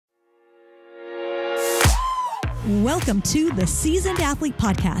Welcome to the Seasoned Athlete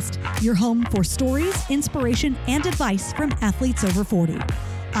Podcast, your home for stories, inspiration, and advice from athletes over 40.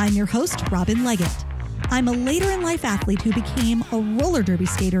 I'm your host, Robin Leggett. I'm a later-in-life athlete who became a roller derby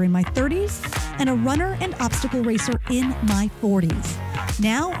skater in my 30s and a runner and obstacle racer in my 40s.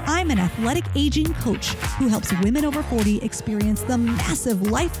 Now, I'm an athletic aging coach who helps women over 40 experience the massive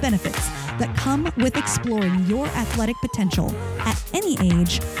life benefits that come with exploring your athletic potential at any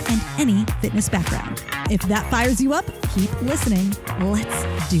age and any fitness background. If that fires you up, keep listening.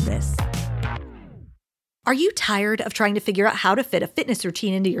 Let's do this. Are you tired of trying to figure out how to fit a fitness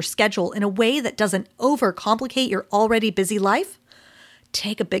routine into your schedule in a way that doesn't overcomplicate your already busy life?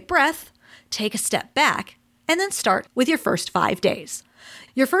 Take a big breath, take a step back, and then start with your first 5 days.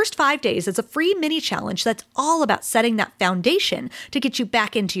 Your first 5 days is a free mini challenge that's all about setting that foundation to get you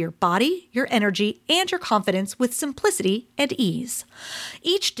back into your body, your energy, and your confidence with simplicity and ease.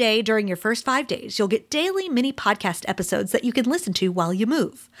 Each day during your first 5 days, you'll get daily mini podcast episodes that you can listen to while you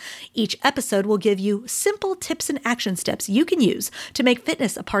move. Each episode will give you simple tips and action steps you can use to make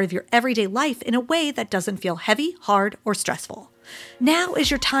fitness a part of your everyday life in a way that doesn't feel heavy, hard, or stressful. Now is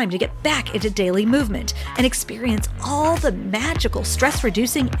your time to get back into daily movement and experience all the magical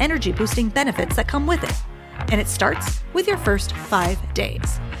stress-reducing, energy-boosting benefits that come with it. And it starts with your first 5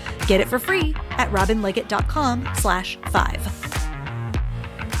 days. Get it for free at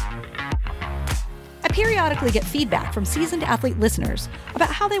robinleggett.com/5. I periodically get feedback from seasoned athlete listeners about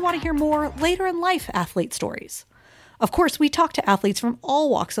how they want to hear more later-in-life athlete stories. Of course, we talk to athletes from all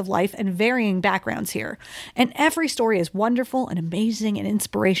walks of life and varying backgrounds here, and every story is wonderful and amazing and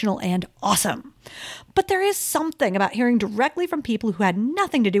inspirational and awesome. But there is something about hearing directly from people who had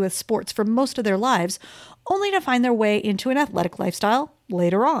nothing to do with sports for most of their lives, only to find their way into an athletic lifestyle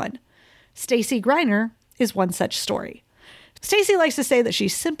later on. Stacy Greiner is one such story. Stacy likes to say that she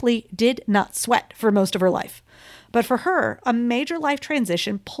simply did not sweat for most of her life. But for her, a major life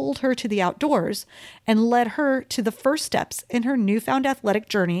transition pulled her to the outdoors and led her to the first steps in her newfound athletic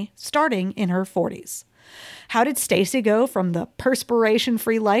journey starting in her 40s. How did Stacy go from the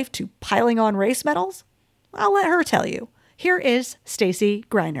perspiration-free life to piling on race medals? I'll let her tell you. Here is Stacy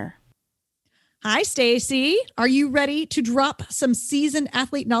Greiner. Hi, Stacy. Are you ready to drop some seasoned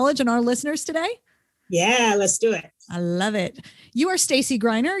athlete knowledge on our listeners today? Yeah, let's do it. I love it. You are Stacy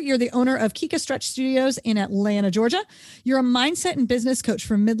Greiner. You're the owner of Kika Stretch Studios in Atlanta, Georgia. You're a mindset and business coach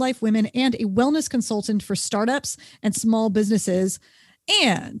for midlife women and a wellness consultant for startups and small businesses.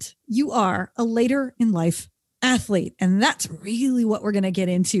 And you are a later in life athlete. And that's really what we're going to get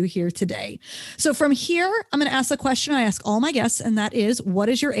into here today. So from here, I'm going to ask the question I ask all my guests, and that is, what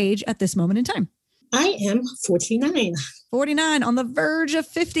is your age at this moment in time? I am 49. 49, on the verge of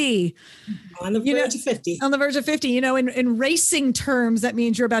 50. On the verge of 50. On the verge of 50. In racing terms, that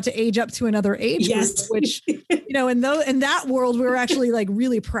means you're about to age up to another age yes. group, which, in that world, we were actually like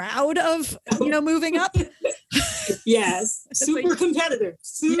really proud of, moving up. Yes. Super competitive.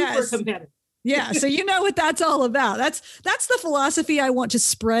 Super competitive. Yeah. So you know what that's all about. That's the philosophy I want to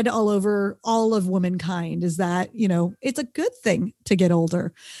spread all over all of womankind, is that, it's a good thing to get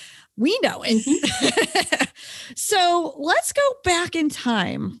older. We know it. Mm-hmm. So let's go back in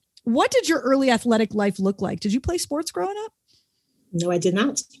time. What did your early athletic life look like? Did you play sports growing up? No, I did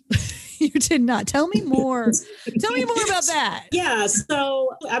not. You did not. Tell me more. Tell me more about that. Yeah. So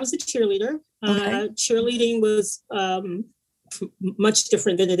I was a cheerleader. Okay. Cheerleading was much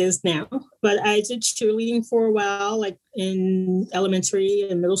different than it is now. But I did cheerleading for a while, like in elementary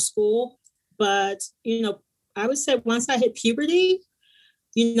and middle school. But, I would say once I hit puberty,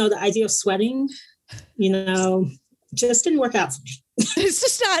 the idea of sweating, just didn't work out for me. It's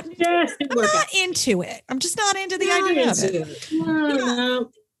just not, I'm not into it. I'm just not into the idea of it.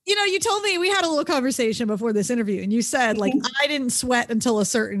 No. You told me, we had a little conversation before this interview, and you said, like, I didn't sweat until a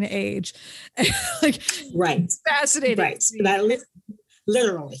certain age. Right. It's fascinating. Right.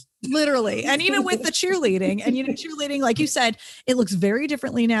 Literally. And even with the cheerleading, and cheerleading, like you said, it looks very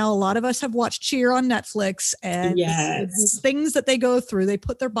differently now. A lot of us have watched Cheer on Netflix, and the things that they go through, they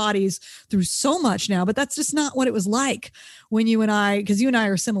put their bodies through so much now, but that's just not what it was like when you and I, because you and I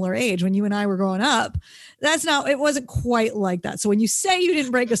are similar age, when you and I were growing up. It wasn't quite like that. So when you say you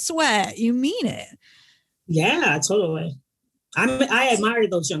didn't break a sweat, you mean it. Yeah, totally. I admire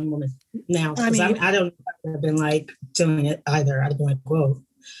those young women now, because I don't know if I've been like doing it either. I'd be like, whoa.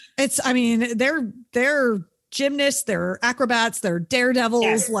 They're gymnasts, they're acrobats, they're daredevils.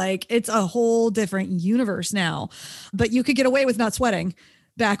 Yes. Like, it's a whole different universe now. But you could get away with not sweating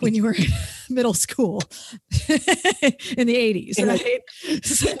back when you were in middle school in the 80s, right?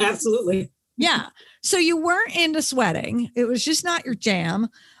 Absolutely. Yeah. So you weren't into sweating. It was just not your jam.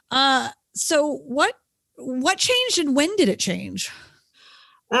 So what what changed and when did it change?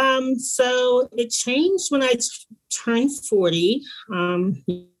 So it changed when I turned 40,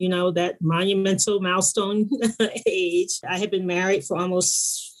 that monumental milestone age. I had been married for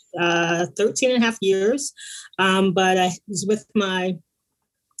almost 13 and a half years, but I was with my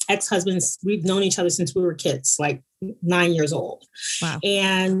ex-husband. We've known each other since we were kids, like 9 years old. Wow.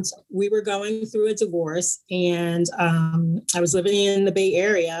 And we were going through a divorce, and I was living in the Bay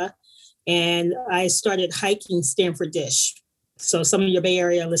Area, and I started hiking Stanford Dish. So some of your Bay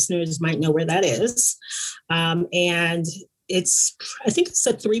Area listeners might know where that is. And I think it's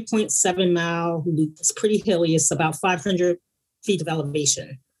a 3.7 mile loop. It's pretty hilly. It's about 500 feet of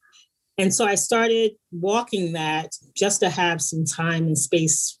elevation. And so I started walking that just to have some time and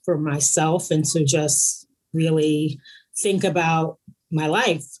space for myself and to just really think about my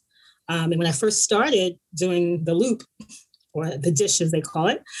life. And when I first started doing the loop, or the dish as they call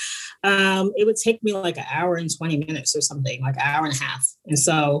it, it would take me like an hour and 20 minutes or something, like an hour and a half. And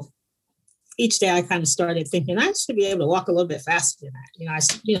so each day I kind of started thinking I should be able to walk a little bit faster than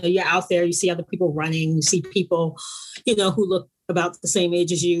that. You're out there, you see other people running, you see people, who look about the same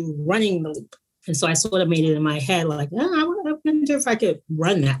age as you running the loop. And so I sort of made it in my head, like, I wonder if I could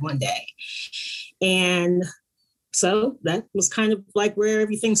run that one day. And so that was kind of like where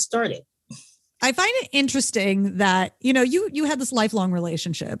everything started. I find it interesting that, you had this lifelong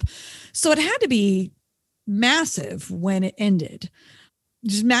relationship. So it had to be massive when it ended,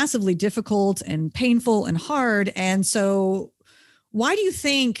 just massively difficult and painful and hard. And so why do you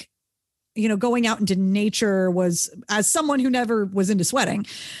think, going out into nature was, as someone who never was into sweating,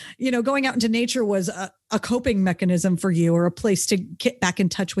 going out into nature was a coping mechanism for you, or a place to get back in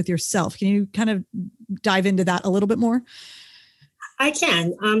touch with yourself? Can you kind of dive into that a little bit more? I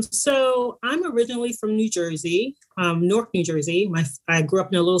can. So I'm originally from New Jersey, Newark, New Jersey. I grew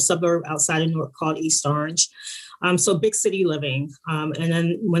up in a little suburb outside of Newark called East Orange. So big city living. And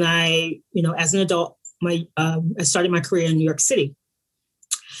then when I, as an adult, I started my career in New York City.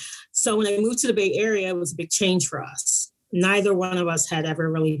 So when I moved to the Bay Area, it was a big change for us. Neither one of us had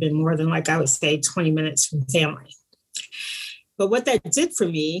ever really been more than, like, I would say 20 minutes from family. But what that did for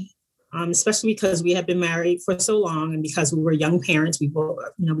me, especially because we had been married for so long and because we were young parents, we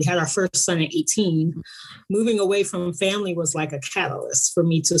had our first son at 18. Moving away from family was like a catalyst for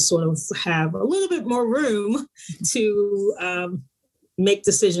me to sort of have a little bit more room to make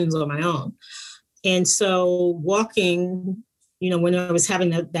decisions on my own. And so walking, when I was having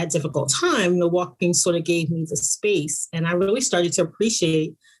that difficult time, the walking sort of gave me the space. And I really started to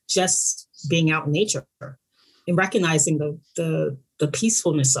appreciate just being out in nature and recognizing the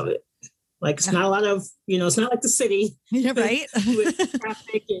peacefulness of it. Like, it's not a lot of, it's not like the city. Yeah, right. With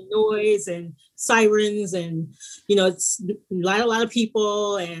traffic and noise and sirens and, it's a lot of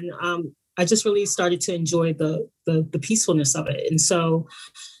people. And I just really started to enjoy the peacefulness of it. And so,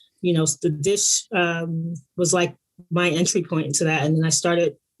 the dish was like my entry point into that. And then I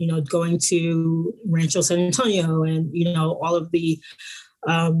started, going to Rancho San Antonio and, all of the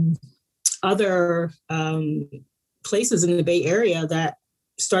other places in the Bay Area that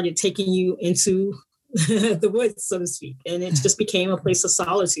started taking you into the woods, so to speak. And it just became a place of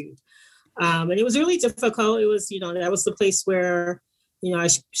solitude. And it was really difficult. It was, that was the place where, I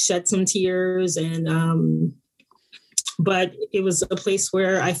shed some tears and, but it was a place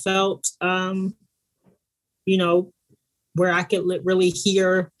where I felt, where I could really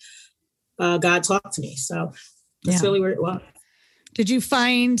hear God talk to me. So that's really where it was. Did you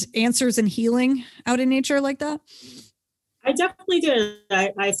find answers and healing out in nature like that? I definitely did.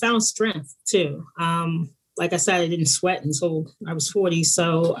 I found strength too. Like I said, I didn't sweat until I was 40.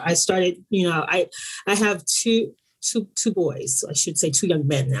 So I started, I have two boys, I should say two young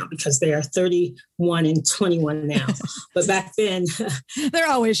men now, because they are 31 and 21 now. But back then, they're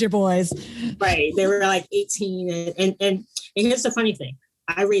always your boys. Right. They were like 18. And here's the funny thing.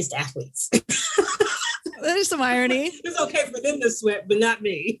 I raised athletes. There's some irony. It's okay for them to sweat, but not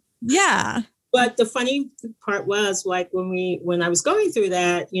me. Yeah. But the funny part was, like, when I was going through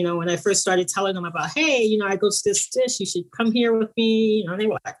that, when I first started telling them about, hey, I go to this dish, you should come here with me. They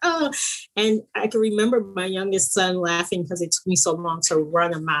were like, oh, and I can remember my youngest son laughing because it took me so long to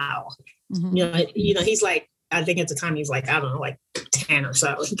run a mile. Mm-hmm. He's like, I think at the time he was like, I don't know, like 10 or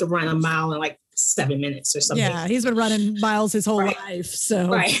so. He could run a mile in like 7 minutes or something. Yeah, he's been running miles his whole life.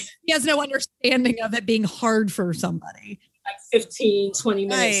 So he has no understanding of it being hard for somebody. Like 15, 20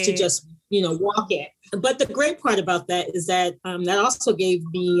 minutes to just, walk it. But the great part about that is that that also gave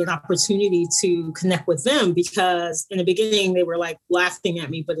me an opportunity to connect with them, because in the beginning they were like laughing at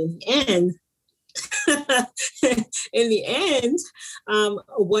me, but in the end, in the end,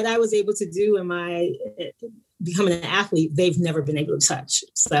 what I was able to do in my becoming an athlete, they've never been able to touch.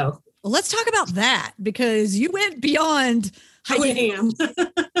 So well, let's talk about that, because you went beyond hiking.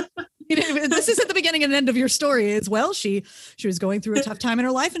 This is at the beginning and end of your story as well. She was going through a tough time in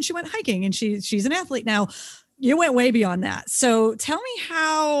her life and she went hiking, and she's an athlete now. You went way beyond that. So tell me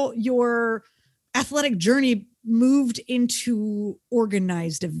how your athletic journey moved into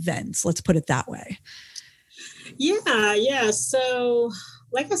organized events. Let's put it that way. Yeah. So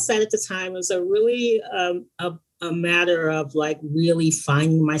like I said, at the time, it was a really a matter of like really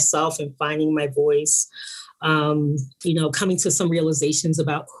finding myself and finding my voice. Coming to some realizations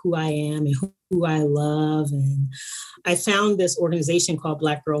about who I am and who I love. And I found this organization called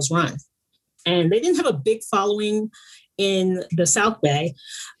Black Girls Run. And they didn't have a big following in the South Bay,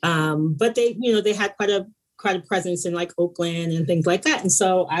 but they had quite a presence in like Oakland and things like that. And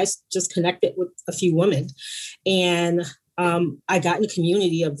so I just connected with a few women, and I got in a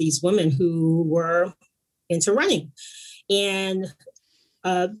community of these women who were into running. And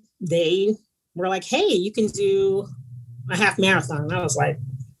they were like, hey, you can do a half marathon. And I was like,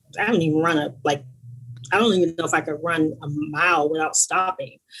 I don't even know if I could run a mile without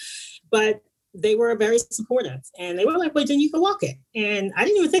stopping. But they were very supportive, and they were like, well, then you can walk it. And I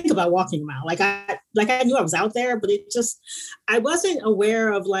didn't even think about walking a mile. I knew I was out there, but I wasn't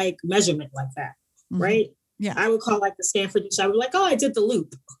aware of like measurement like that. Mm-hmm. Right. Yeah. I would call like the Stanford, I would be like, oh, I did the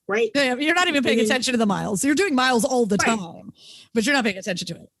loop. Right. Yeah, you're not even paying attention to the miles. You're doing miles all the time, but you're not paying attention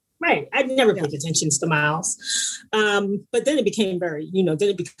to it. Right. I'd never paid attention to the miles. But then it became then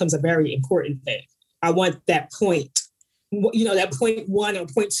it becomes a very important thing. I want that point, that 0.1 or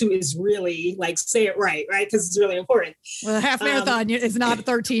 0.2 is really like, say it right? Because it's really important. Well, a half marathon is not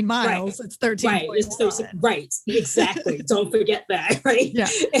 13 miles. Right. It's 13. Right. Right. Exactly. Don't forget that. Right. Yeah.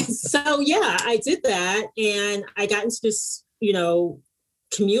 And so, I did that, and I got into this,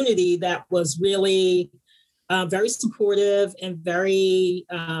 community that was really very supportive and very,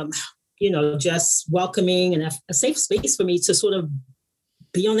 just welcoming, and a safe space for me to sort of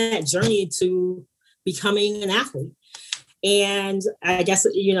be on that journey to becoming an athlete. And I guess,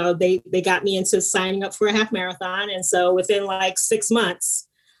 they got me into signing up for a half marathon. And so within like 6 months,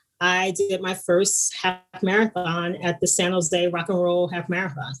 I did my first half marathon at the San Jose Rock and Roll Half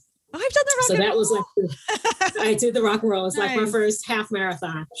Marathon. Oh, I've done the rock and roll. So that was like, I did the rock and roll. It's nice. Like my first half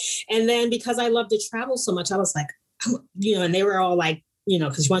marathon. And then because I love to travel so much, I was like, and they were all like,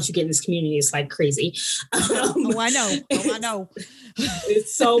 because once you get in this community, it's like crazy. I know.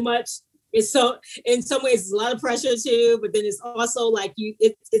 It's so much. It's so, in some ways, it's a lot of pressure too, but then it's also like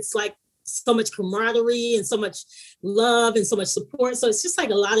it's like so much camaraderie and so much love and so much support. So it's just like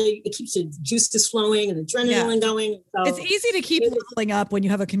it keeps your juices flowing and adrenaline going. So it's easy to keep leveling up when you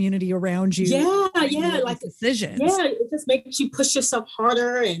have a community around you. Yeah. Like decisions. Yeah. It just makes you push yourself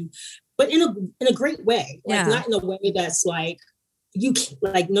harder, but in a great way. Like not in a way that's like,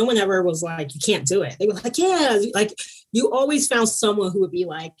 no one ever was like, you can't do it. They were like, yeah, like you always found someone who would be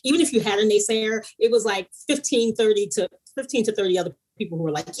like, even if you had a naysayer, it was like 15 to 30 other people who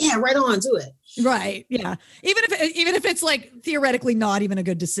were like, yeah, right on, do it. Right. Yeah. Even if it's like theoretically not even a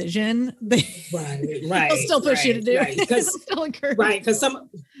good decision, they'll still push you to do it. Because some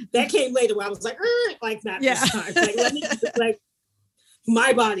that came later where I was like not this time. Like, let me like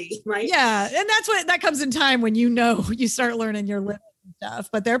my body, right? Yeah. And that comes in time when you start learning your limits and stuff,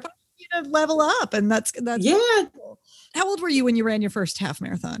 but they're pushing you to level up, and that's cool. How old were you when you ran your first half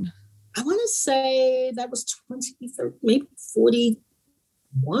marathon? I want to say that was 23, maybe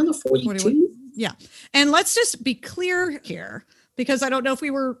 41 or 42. 41. Yeah. And let's just be clear here, because I don't know if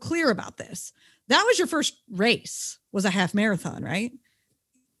we were clear about this. That was your first race, was a half marathon, right?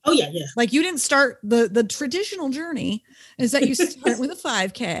 Oh, yeah. Like you didn't start the traditional journey is that you start with a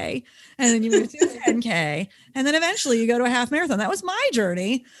 5K and then you move to a 10K and then eventually you go to a half marathon. That was my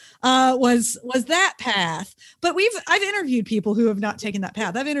journey, was that path. But I've interviewed people who have not taken that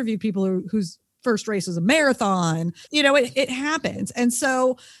path. I've interviewed people whose first race was a marathon. It happens. And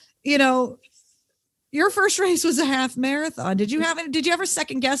so, your first race was a half marathon. Did you ever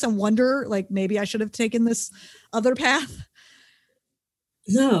second guess and wonder, like, maybe I should have taken this other path?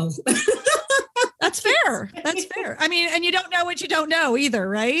 No. That's fair. I mean, and you don't know what you don't know either,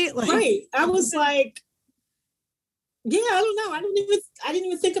 right? Right. I was like, yeah, I don't know. I didn't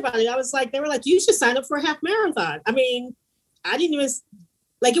even think about it. I was like, they were like, you should sign up for a half marathon. I mean, I didn't even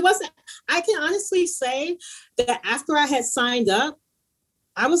like, it wasn't, I can honestly say that after I had signed up,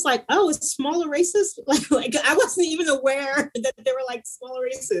 I was like, oh, it's smaller races. Like I wasn't even aware that there were like smaller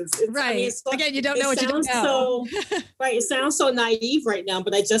races. Right. I mean, again, you don't know what you don't know. Right. It sounds so naive right now,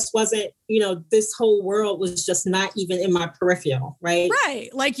 but I just wasn't, this whole world was just not even in my peripheral. Right. Right.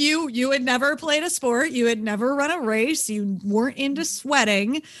 Like you had never played a sport. You had never run a race. You weren't into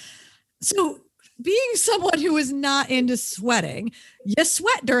sweating. So being someone who is not into sweating, you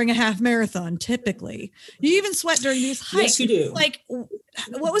sweat during a half marathon, typically. You even sweat during these hikes. Yes, you do. Like,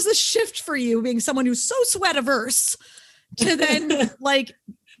 what was the shift for you being someone who's so sweat averse to then like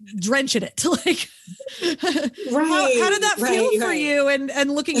drench in it? Like, how did that feel for you?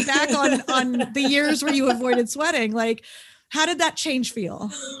 And looking back on the years where you avoided sweating, like, how did that change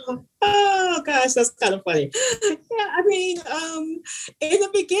feel? Oh gosh, that's kind of funny. Yeah, I mean, in the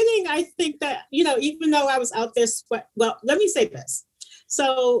beginning, I think that, even though I was out there well, let me say this.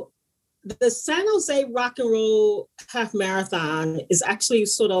 So the San Jose Rock and Roll Half Marathon is actually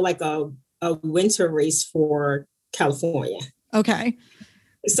sort of like a winter race for California. Okay.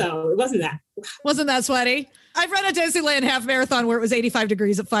 So it wasn't that sweaty. I've run a Disneyland half marathon where it was 85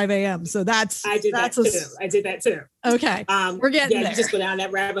 degrees at 5 a.m. So I did that too. Okay. We're getting there. You just go down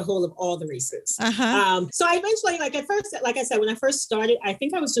that rabbit hole of all the races. Uh-huh. So I eventually, at first, like I said, when I first started, I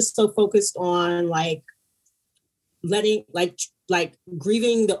think I was just so focused on letting,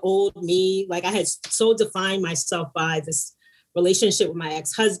 grieving the old me. Like I had so defined myself by this relationship with my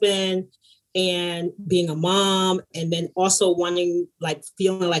ex-husband and being a mom, and then also feeling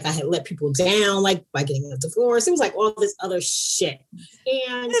like I had let people down, like by getting a divorce. It was like all this other shit.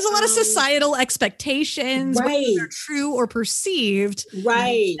 And there's a lot of societal expectations, right, whether they're true or perceived,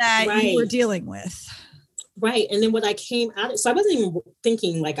 right, that you were dealing with. Right. And then when I came out, so I wasn't even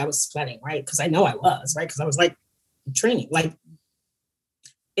thinking like I was sweating, right? Because I know I was, right? Because I was like training, like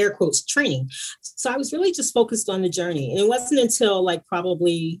air quotes training. So I was really just focused on the journey. And it wasn't until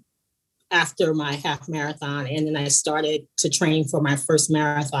probably after my half marathon, and then I started to train for my first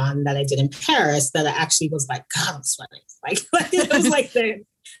marathon that I did in Paris, that I actually was like, God, I'm sweating. It was like that.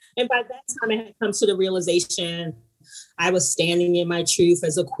 And by that time, I had come to the realization I was standing in my truth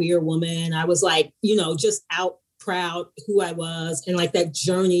as a queer woman. I was just out proud who I was. And that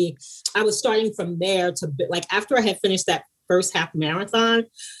journey, I was starting from there to after I had finished that first half marathon,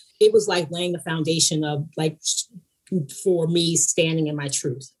 it was laying the foundation of for me standing in my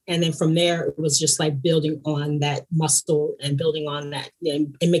truth. And then from there, it was just building on that muscle and building on that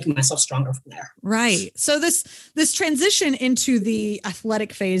and making myself stronger from there. Right. So this transition into the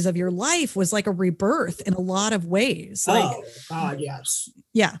athletic phase of your life was like a rebirth in a lot of ways. Oh God, yes.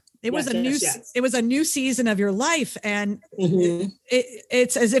 Yeah. It was a new season of your life. And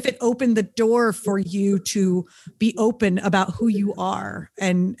it's as if it opened the door for you to be open about who you are.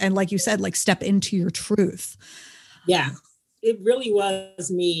 And like you said, step into your truth. Yeah, it really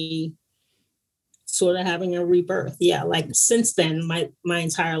was me sort of having a rebirth. Yeah, since then, my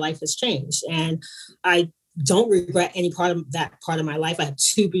entire life has changed. And I don't regret any part of that part of my life. I have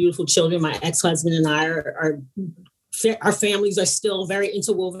 2 beautiful children. My ex-husband and I our families are still very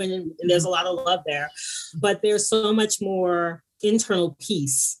interwoven, and there's a lot of love there. But there's so much more internal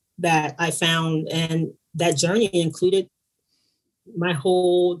peace that I found. And that journey included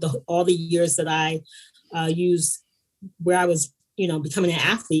all the years that I used where I was, becoming an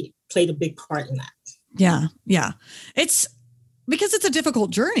athlete, played a big part in that. Yeah. Yeah. It's because it's a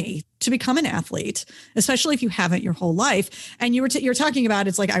difficult journey to become an athlete, especially if you haven't your whole life. And you're talking about,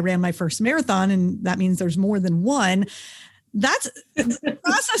 it's I ran my first marathon, and that means there's more than one. That's the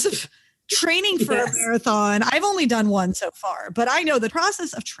process of training for a marathon. I've only done one so far, but I know the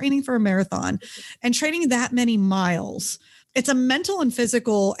process of training for a marathon and training that many miles. It's a mental and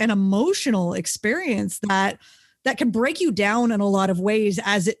physical and emotional experience that can break you down in a lot of ways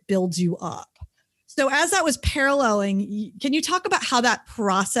as it builds you up. So as that was paralleling, can you talk about how that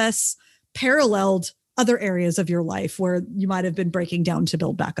process paralleled other areas of your life where you might have been breaking down to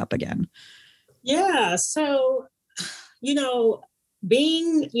build back up again? Yeah. So, I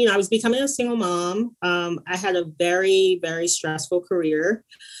was becoming a single mom. I had a very, very stressful career,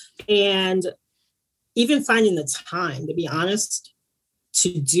 and even finding the time, to be honest,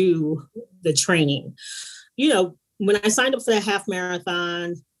 to do the training. When I signed up for the half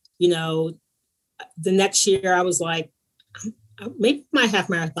marathon, the next year I was like, maybe my half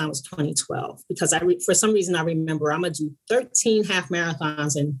marathon was 2012, because for some reason I remember I'm going to do 13 half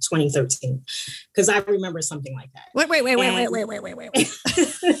marathons in 2013, because I remember something like that. Wait.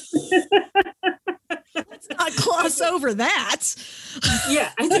 Let's not gloss over that.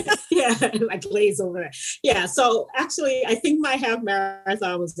 Yeah, glaze over that. Yeah, so actually I think my half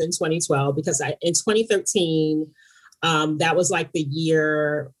marathon was in 2012, because in 2013, That was like the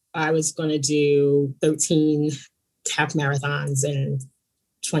year I was going to do 13 half marathons in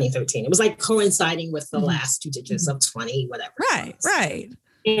 2013. It was like coinciding with the last 2 digits of 20, whatever. Right.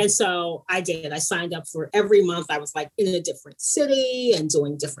 And so I did. I signed up for every month. I was like in a different city and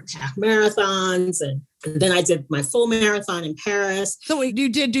doing different half marathons. And then I did my full marathon in Paris. So wait, you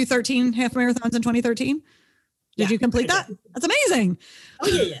did do 13 half marathons in 2013? Did you complete that? That's amazing. Oh,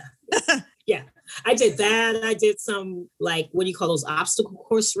 yeah. Yeah. I did that. I did some, like, what do you call those obstacle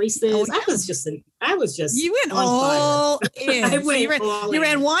course races? Oh, yeah. I was just you went all in. You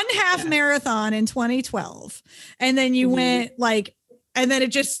ran one half marathon in 2012, and then you went like, and then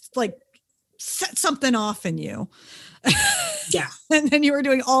it just like set something off in you. Yeah. And then you were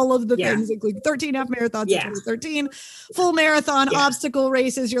doing all of the things, including 13 half marathons in 2013, full marathon, obstacle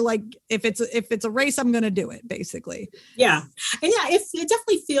races. You're like, if it's a race, I'm going to do it, basically. Yeah. And yeah, it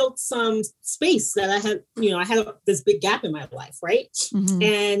definitely filled some space that I had, I had this big gap in my life. Right.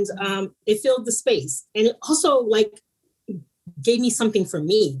 And it filled the space. And it also like gave me something for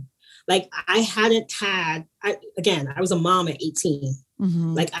me. Like I was a mom at 18.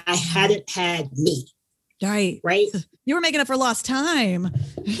 Like I hadn't had me. Right. You were making up for lost time.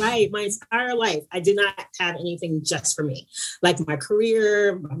 Right. My entire life, I did not have anything just for me. Like my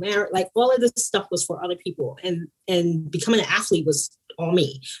career, my marriage, like all of this stuff was for other people. And becoming an athlete was all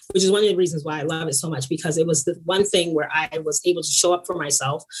me, which is one of the reasons why I love it so much, because it was the one thing where I was able to show up for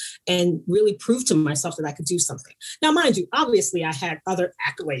myself and really prove to myself that I could do something. Now, mind you, obviously I had other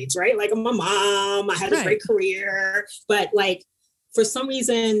accolades, right? Like I'm a mom, I had a great career, but like for some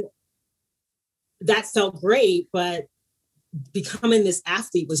reason that felt great, but becoming this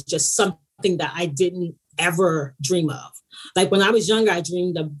athlete was just something that I didn't ever dream of. Like when I was younger, I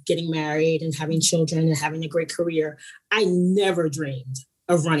dreamed of getting married and having children and having a great career. I never dreamed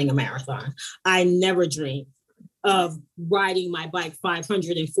of running a marathon. I never dreamed of riding my bike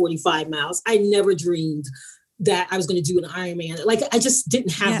 545 miles. I never dreamed that I was going to do an Ironman. Like I just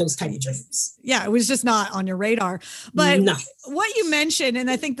didn't have those type of dreams. Yeah, it was just not on your radar. But what you mentioned, and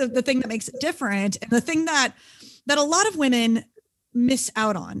I think the thing that makes it different, and the thing that a lot of women miss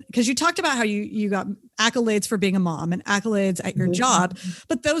out on, because you talked about how you got accolades for being a mom and accolades at your job,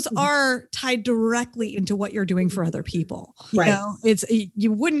 but those are tied directly into what you're doing for other people. Right. You know,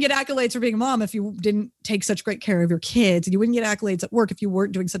 you wouldn't get accolades for being a mom if you didn't take such great care of your kids. You wouldn't get accolades at work if you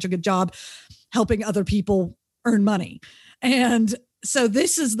weren't doing such a good job helping other people earn money. And so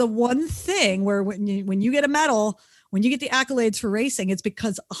this is the one thing where when you get a medal, when you get the accolades for racing, it's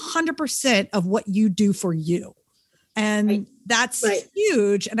because 100% of what you do for you. And that's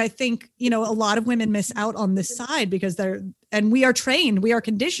huge. And I think, a lot of women miss out on this side because we are trained, we are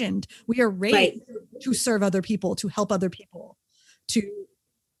conditioned, we are raised to serve other people, to help other people,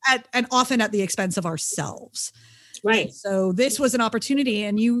 and often at the expense of ourselves. Right. So this was an opportunity,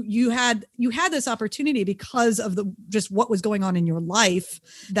 and you had this opportunity because of just what was going on in your life,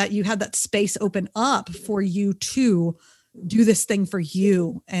 that you had that space open up for you to do this thing for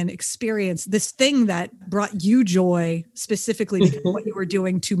you and experience this thing that brought you joy, specifically because of what you were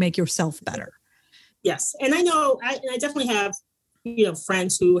doing to make yourself better. Yes. And I know, I definitely have,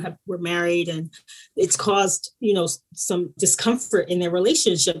 friends who were married, and it's caused, some discomfort in their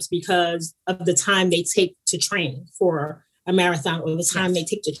relationships because of the time they take to train for a marathon, or the time they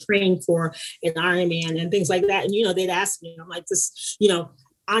take to train for an Ironman and things like that. And, they'd ask me, I'm like, this,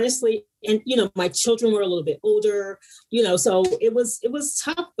 honestly, and, my children were a little bit older, so it was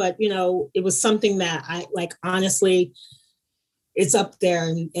tough, but, it was something that I like, honestly, it's up there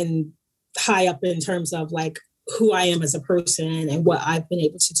and high up in terms of like who I am as a person and what I've been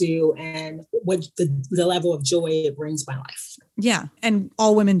able to do and what the level of joy it brings my life. Yeah. And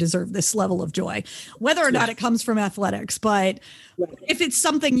all women deserve this level of joy, whether or not it comes from athletics. But if it's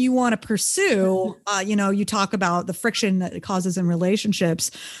something you want to pursue, you talk about the friction that it causes in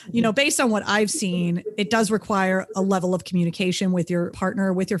relationships, based on what I've seen, it does require a level of communication with your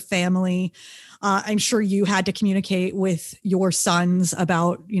partner, with your family. I'm sure you had to communicate with your sons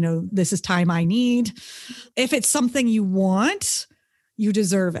about, this is time I need. If it's something you want, you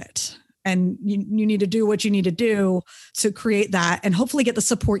deserve it. And you need to do what you need to do to create that and hopefully get the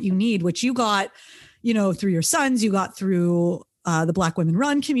support you need, which you got, through your sons, you got through the Black Women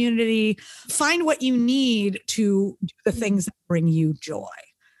Run community. Find what you need to do the things that bring you joy.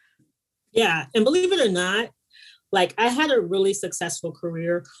 Yeah. And believe it or not, like I had a really successful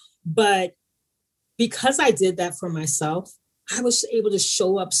career, but because I did that for myself, I was able to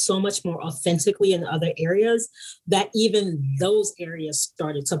show up so much more authentically in other areas that even those areas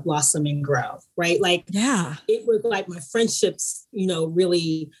started to blossom and grow, right? Like, it was like my friendships,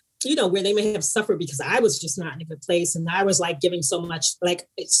 really where they may have suffered because I was just not in a good place. And I was like giving so much, like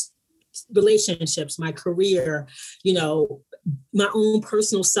it's relationships, my career, my own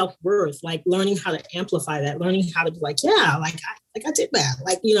personal self-worth, like learning how to amplify that, learning how to be like, yeah, I did that.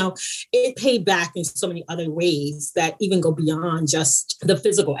 Like, it paid back in so many other ways that even go beyond just the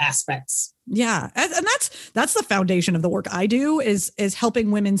physical aspects. Yeah. And that's the foundation of the work I do is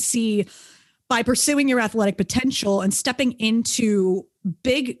helping women see, by pursuing your athletic potential and stepping into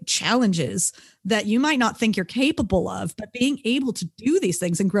big challenges that you might not think you're capable of, but being able to do these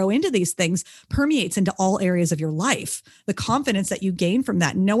things and grow into these things permeates into all areas of your life. The confidence that you gain from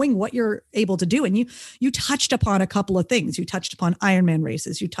that, knowing what you're able to do. And you touched upon a couple of things. You touched upon Ironman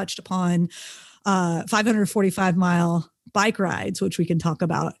races. You touched upon 545-mile bike rides, which we can talk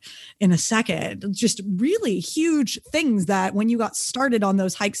about in a second. Just really huge things that when you got started on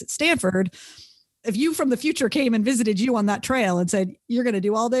those hikes at Stanford, if you from the future came and visited you on that trail and said, you're going to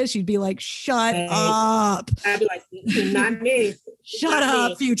do all this, you'd be like, shut up. I'd be like, not me. Shut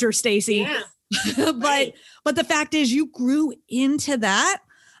up, future Stacy. Yeah. But the fact is you grew into that,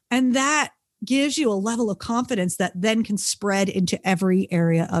 and that gives you a level of confidence that then can spread into every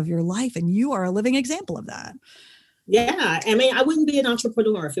area of your life. And you are a living example of that. Yeah. I mean, I wouldn't be an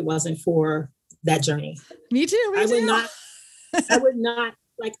entrepreneur if it wasn't for that journey. Me too. I would not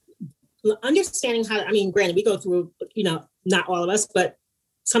like understanding how, granted, we go through, not all of us, but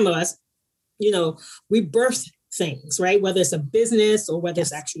some of us, we birth things, right? Whether it's a business or whether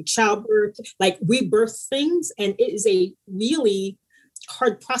it's actually childbirth, like we birth things, and it is a really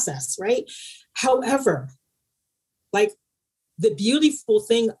hard process, right? However, like the beautiful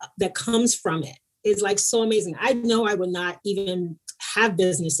thing that comes from it is like so amazing. I know I would not even have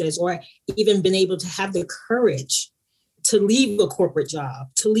businesses or even been able to have the courage to leave a corporate job,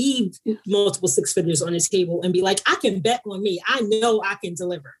 to leave multiple six figures on the table and be like, I can bet on me. I know I can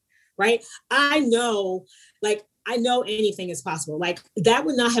deliver, right? I know anything is possible. Like that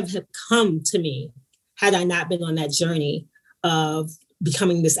would not have come to me had I not been on that journey of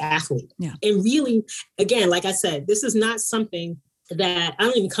becoming this athlete. Yeah. And really, again, like I said, this is not something that I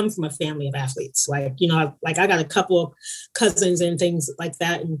don't even come from a family of athletes. Like, I got a couple of cousins and things like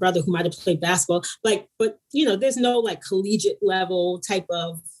that, and brother who might've played basketball, but there's no like collegiate level type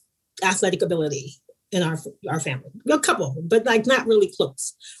of athletic ability in our family. A couple, but like not really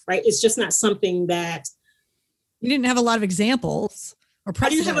close, right? It's just not something that. You didn't have a lot of examples or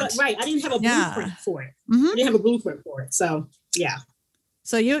precedent. I didn't have a blueprint for it. Mm-hmm. I didn't have a blueprint for it. So, yeah.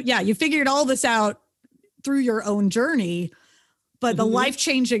 So you figured all this out through your own journey. But the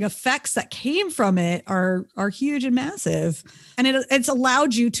life-changing effects that came from it are huge and massive. And it's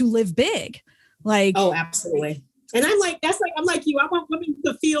allowed you to live big. Like, oh, absolutely. And I'm like you. I want women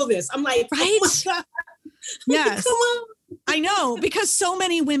to feel this. I'm like, right? Oh my God. Yes. Come on. I know, because so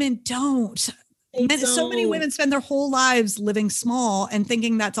many women don't. So many women spend their whole lives living small and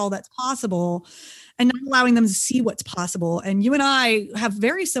thinking that's all that's possible, and not allowing them to see what's possible. And you and I have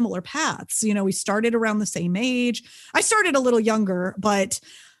very similar paths. We started around the same age. I started a little younger, but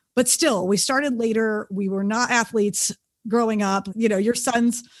still, we started later. We were not athletes growing up. Your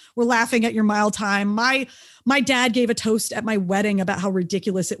sons were laughing at your mile time. My dad gave a toast at my wedding about how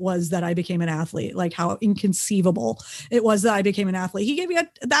ridiculous it was that I became an athlete, like how inconceivable it was that I became an athlete. He gave me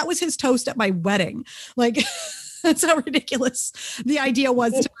that was his toast at my wedding. Like, that's how ridiculous the idea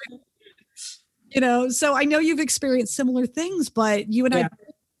was to so I know you've experienced similar things, but you and I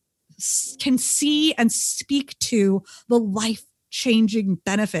can see and speak to the life-changing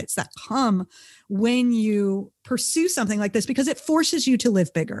benefits that come when you pursue something like this, because it forces you to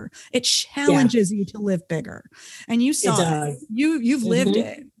live bigger. It challenges you to live bigger. And you saw it. You've lived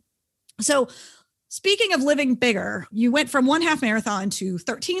it. So speaking of living bigger, you went from 1 half marathon to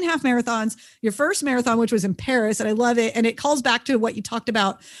 13 half marathons, your first marathon, which was in Paris. And I love it. And it calls back to what you talked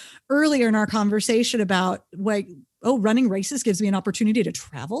about earlier in our conversation about running races gives me an opportunity to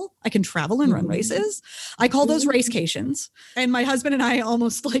travel. I can travel and run races. I call those racecations. And my husband and I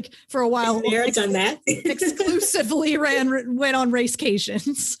almost for a while done that. exclusively went on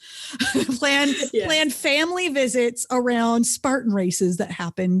racecations, planned family visits around Spartan races that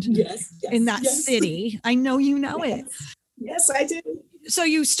happened in that city. I know you know it. Yes, I do. So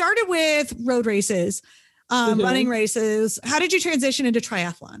you started with road races, running races. How did you transition into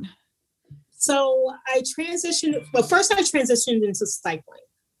triathlon? So first I transitioned into cycling.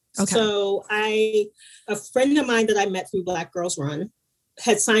 Okay. So a friend of mine that I met through Black Girls Run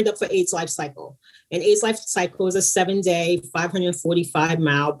had signed up for AIDS Life Cycle. And AIDS Life Cycle is a 7-day,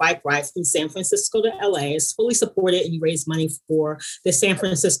 545-mile bike ride from San Francisco to LA. It's fully supported, and you raise money for the San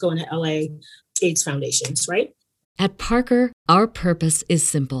Francisco and the LA AIDS Foundations, right? At Parker, Our purpose is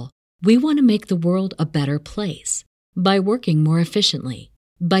simple. We want to make the world a better place by working more efficiently,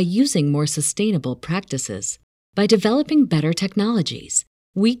 by using more sustainable practices, by developing better technologies.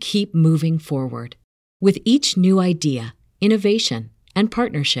 We keep moving forward. With each new idea, innovation, and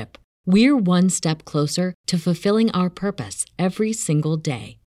partnership, we're one step closer to fulfilling our purpose every single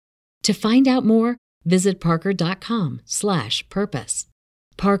day. To find out more, visit parker.com/purpose.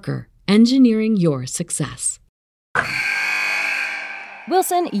 Parker, engineering your success.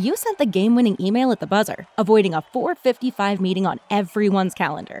 Wilson, you sent the game-winning email at the buzzer, avoiding a 4:55 meeting on everyone's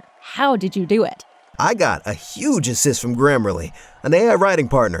calendar. How did you do it? I got a huge assist from Grammarly, an AI writing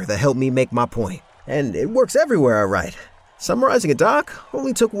partner that helped me make my point. And it works everywhere I write. Summarizing a doc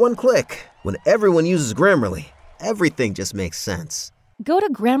only took one click. When everyone uses Grammarly, everything just makes sense. Go to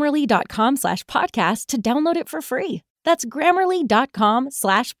Grammarly.com/podcast to download it for free. That's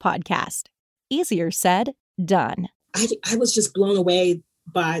Grammarly.com/podcast. Easier said, done. I was just blown away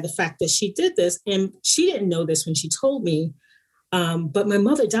by the fact that she did this. And she didn't know this when she told me, but my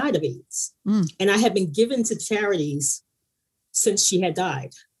mother died of AIDS. And I had been given to charities since she had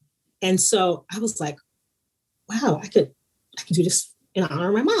died. And so I was like, wow, I could do this in honor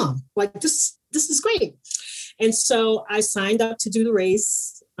of my mom. Like, this is great. And so I signed up to do the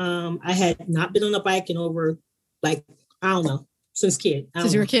race. I had not been on a bike in over, like, I don't know, since kid.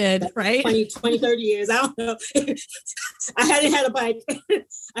 Since you were a kid, right? 20, 30 years. I don't know. I hadn't had a bike.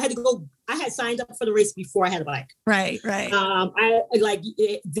 I had signed up for the race before I had a bike. Right.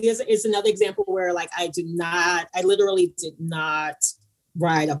 It's another example where like I literally did not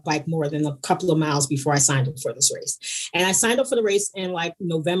ride a bike more than a couple of miles before I signed up for this race. And I signed up for the race in like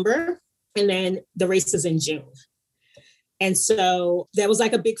November, and then the race is in June. And so that was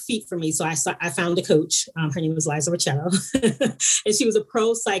like a big feat for me. So I found a coach. Her name was Liza Ricciotto. And she was a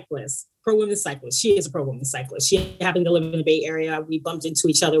pro women's cyclist. She is a pro women's cyclist. She happened to live in the Bay Area. We bumped into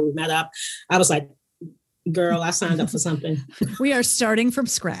each other. We met up. I was like, girl, I signed up for something. We are starting from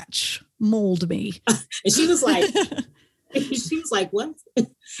scratch. Mold me. And she was like, what?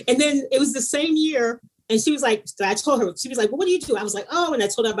 And then it was the same year. And she was like, I told her, she was like, well, what do you do? I was like, oh, and I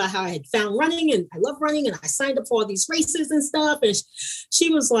told her about how I had found running and I love running and I signed up for all these races and stuff. And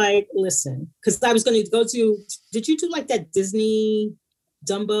she was like, listen, because I was going to go to, did you do like that Disney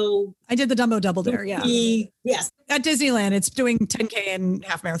Dumbo? I did the Dumbo Double Dare, yeah. Yes. At Disneyland, it's doing 10K and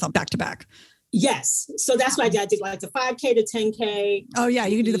half marathon back to back. Yes. So that's what I did. I did like the 5K to 10K. Oh, yeah.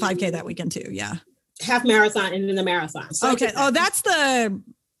 You can do the 5K that weekend too. Yeah. Half marathon and then the marathon. So okay. Oh, that's the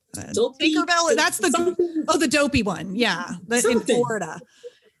Tinkerbell. That's the dopey one. Yeah. In Florida.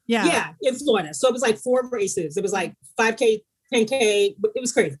 Yeah. Yeah. In Florida. So it was like 4 races. It was like 5K, 10K. It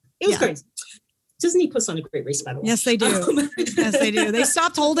was crazy. It was crazy. Disney puts on a great race, by the way. Yes, they do. Yes, they do. They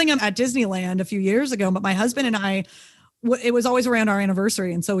stopped holding them at Disneyland a few years ago, but my husband and I, it was always around our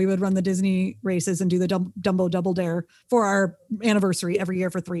anniversary. And so we would run the Disney races and do the Dumbo Double Dare for our anniversary every year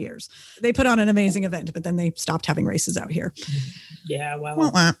for 3 years. They put on an amazing event, but then they stopped having races out here. Yeah,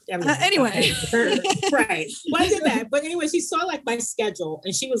 well. Anyway. Right. Well, I did that. But anyway, she saw like my schedule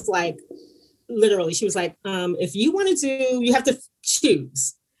and she was like, literally, she was like, if you want to do, you have to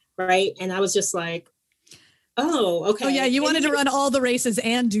choose. Right. And I was just like, oh, okay. Oh, yeah. You wanted to run all the races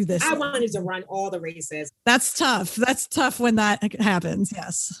and do this. I wanted to run all the races. That's tough. That's tough when that happens.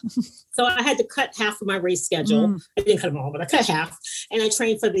 Yes. So I had to cut half of my race schedule. I didn't cut them all, but I cut half. And I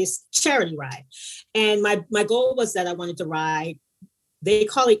trained for this charity ride. And my goal was that I wanted to ride, they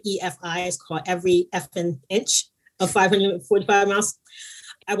call it EFI. It's called every effing inch of 545 miles.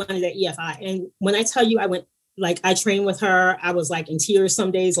 I wanted that EFI. And when I tell you I went, like I trained with her, I was like in tears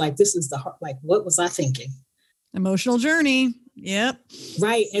some days, like this is like, what was I thinking? Emotional journey. Yep.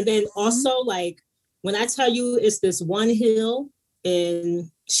 Right. And then also like, when I tell you it's this one hill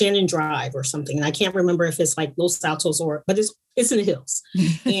in Shannon Drive or something, and I can't remember if it's like Los Altos but it's in the hills.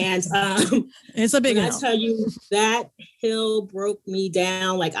 And it's a big hill. I tell you that hill broke me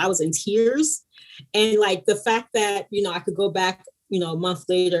down. Like I was in tears. And like the fact that, I could go back, a month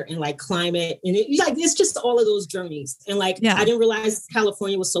later and like climb it. And it's just all of those journeys. And like, I didn't realize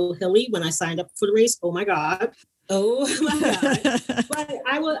California was so hilly when I signed up for the race. Oh my God. But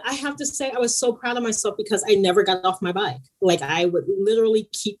I have to say, I was so proud of myself because I never got off my bike. Like I would literally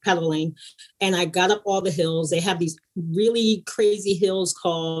keep pedaling and I got up all the hills. They have these really crazy hills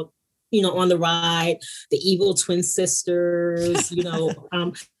called, on the ride, the Evil Twin Sisters,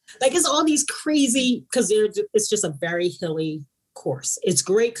 like it's all these crazy, because it's just a very hilly course. It's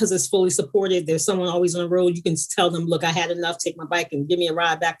great because it's fully supported. There's someone always on the road. You can tell them, look, I had enough, take my bike and give me a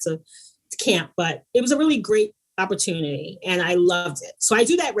ride back to camp. But it was a really great opportunity and I loved it. So I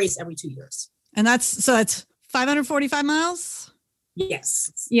do that race every 2 years. And that's 545 miles?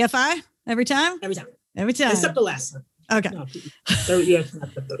 Yes. EFI every time? Every time. Every time. Except the last one. Okay. No, third year,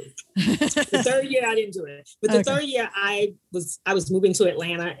 not the third. The third year I didn't do it. But the third year I was moving to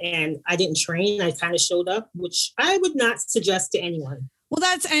Atlanta and I didn't train. I kind of showed up, which I would not suggest to anyone. Well,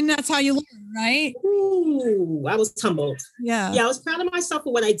 that's how you learn, right? Ooh, I was humbled. Yeah. Yeah, I was proud of myself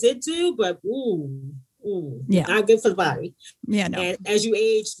for what I did do, but yeah, not good for the body. Yeah, no. And as you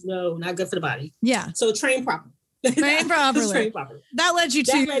age, no, not good for the body. Yeah. So train properly. Train properly. That led you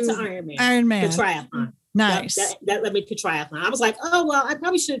to Ironman. Ironman. The triathlon. Nice. That led me to triathlon. I was like, oh, well, I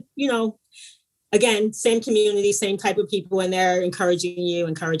probably should, again, same community, same type of people, and they're encouraging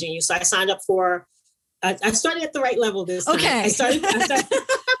you. So I signed up for, I started at the right level this time. Okay. I started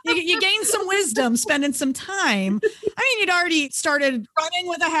you gained some wisdom, spending some time. I mean, you'd already started running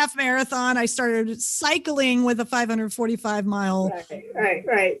with a half marathon. I started cycling with a 545 mile.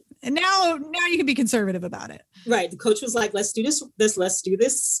 Right. And now you can be conservative about it. Right. The coach was like, let's do this,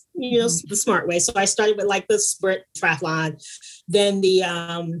 the smart way. So I started with like the sprint triathlon, then the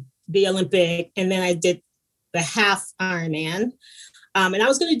Olympic, and then I did the half Ironman. And I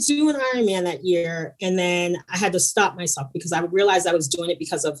was going to do an Ironman that year. And then I had to stop myself because I realized I was doing it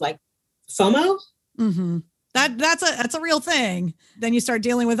because of like FOMO. Mm-hmm. That's a real thing. Then you start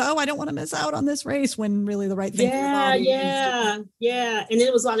dealing with, I don't want to miss out on this race when really the right thing. Yeah. And then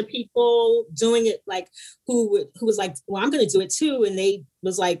there was a lot of people doing it like who was like, well, I'm going to do it too. And they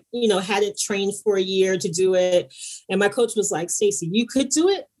was like, had it trained for a year to do it. And my coach was like, Stacey, you could do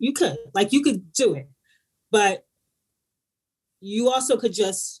it. You could do it. But you also could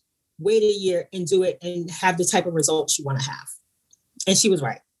just wait a year and do it and have the type of results you want to have. And she was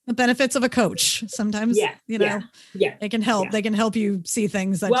right. The benefits of a coach. Sometimes, they can help. Yeah. They can help you see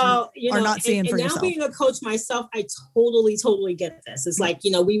things that you are not seeing for yourself. Now being a coach myself, I totally get this. It's like,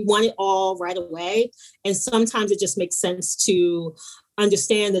 we want it all right away. And sometimes it just makes sense to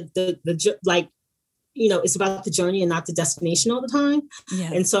understand that it's about the journey and not the destination all the time.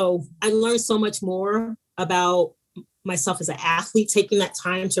 Yeah. And so I learned so much more about myself as an athlete, taking that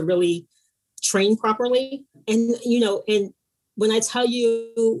time to really train properly. And, and when I tell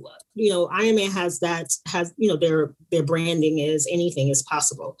you, Ironman has their branding is anything is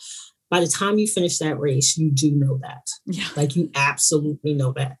possible. By the time you finish that race, you do know that. Yeah. Like you absolutely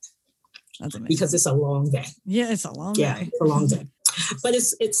know that. That's amazing. Because it's a long day. Yeah, it's a long day. Yeah, it's a long day. But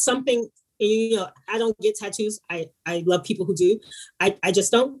it's something, I don't get tattoos. I love people who do. I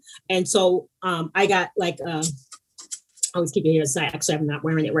just don't. And so I got like, I always keep it here. Actually, I'm not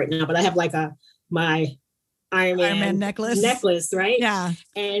wearing it right now, but I have like my Ironman necklace, right? Yeah.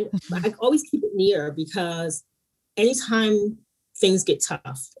 And I always keep it near because anytime things get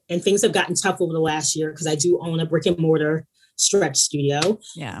tough, and things have gotten tough over the last year, because I do own a brick and mortar stretch studio.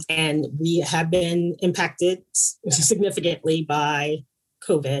 Yeah. And we have been impacted significantly by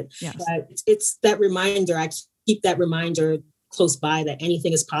COVID. Yes. But it's that reminder. I keep that reminder close by that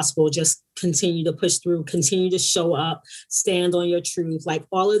anything is possible. Just continue to push through, continue to show up, stand on your truth. Like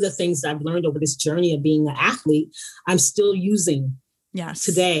all of the things that I've learned over this journey of being an athlete, I'm still using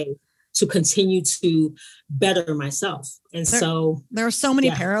today to continue to better myself. And there are so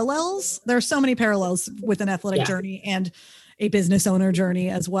many parallels. There are so many parallels with an athletic journey and a business owner journey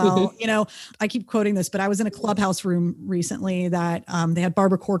as well. Mm-hmm. I keep quoting this, but I was in a Clubhouse room recently that they had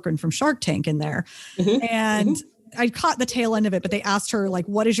Barbara Corcoran from Shark Tank in there. Mm-hmm. And I caught the tail end of it, but they asked her, like,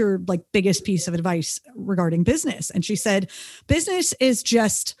 what is your biggest piece of advice regarding business? And she said, business is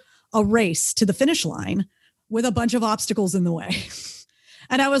just a race to the finish line with a bunch of obstacles in the way.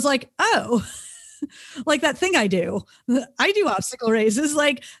 And I was like, oh, like that thing I do obstacle races.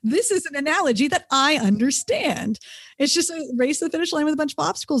 Like, this is an analogy that I understand. It's just a race to the finish line with a bunch of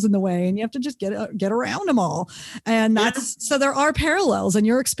obstacles in the way, and you have to just get around them all. And so there are parallels, and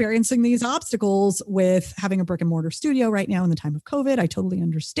you're experiencing these obstacles with having a brick and mortar studio right now in the time of COVID. I totally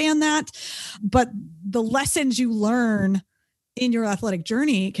understand that. But the lessons you learn in your athletic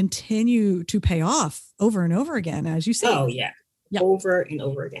journey continue to pay off over and over again, as you say. Oh, yeah. Over and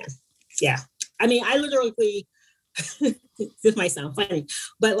over again. Yeah. I mean, I literally, this might sound funny,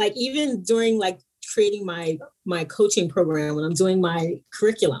 but even during creating my coaching program, when I'm doing my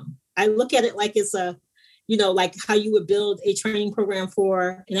curriculum, I look at it like it's like how you would build a training program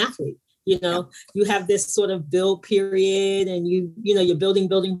for an athlete. You have this sort of build period, and you're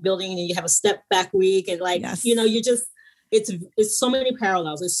building, and you have a step back week, and you just, it's so many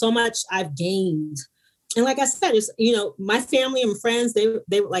parallels. There's so much I've gained. And like I said, it's, my family and friends, they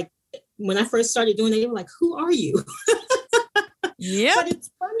were like, when I first started doing it, they were like, who are you? Yeah. But it's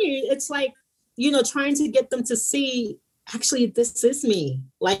funny. It's like, trying to get them to see, actually, this is me.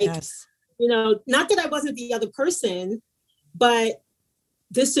 not that I wasn't the other person, but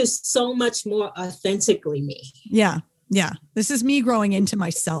this is so much more authentically me. Yeah. Yeah. This is me growing into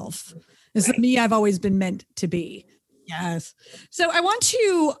myself. This is me I've always been meant to be. Yes. So I want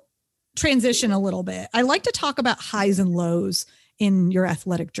to transition a little bit. I like to talk about highs and lows in your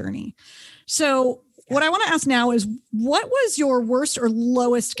athletic journey. So what I want to ask now is, what was your worst or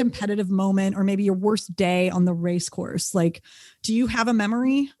lowest competitive moment, or maybe your worst day on the race course? Like, do you have a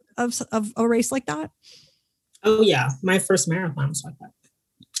memory of a race like that? Oh yeah. My first marathon was like that.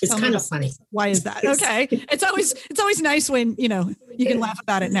 It's kind of funny. Why is that? Okay. It's always nice when, you can laugh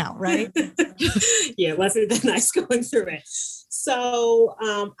about it now, right? Yeah, wasn't that nice going through it. So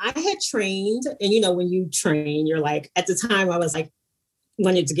I had trained, and when you train, you're like, at the time I was like,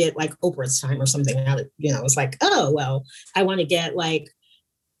 wanted to get like Oprah's time or something. It's like, oh, well, I want to get like,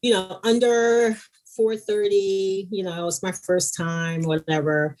 under 4:30, it's my first time,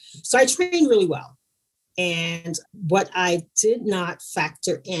 whatever. So I trained really well. And what I did not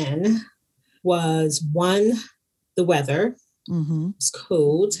factor in was, one, the weather. Mm-hmm. It's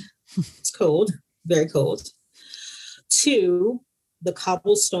cold. It's cold, very cold. Two, the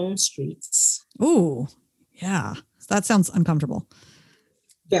cobblestone streets. Ooh, yeah. That sounds uncomfortable.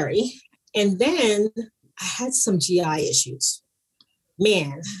 Very. And then I had some GI issues.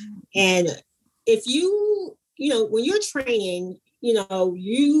 Man. And if when you're training,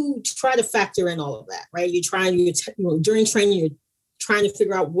 you try to factor in all of that, right? During training, you're trying to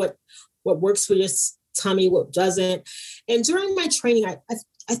figure out what works for your tummy, what doesn't. And during my training,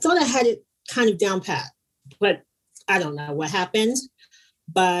 I thought I had it kind of down pat, but I don't know what happened.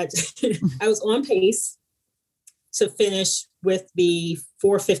 But I was on pace to finish with the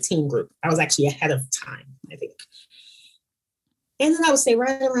 4:15 group. I was actually ahead of time, I think. And then I would say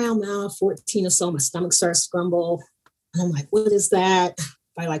right around mile 14 or so, my stomach starts to grumble. And I'm like, what is that?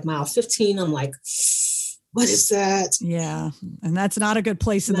 By like mile 15, I'm like, what is that? Yeah. And that's not a good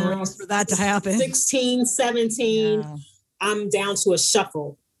place in the race for that to happen. 16, 17, I'm down to a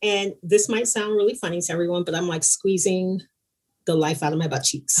shuffle. And this might sound really funny to everyone, but I'm like squeezing the life out of my butt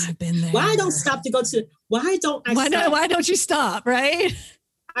cheeks. I've been there. Why don't stop to go to, why don't you stop, right?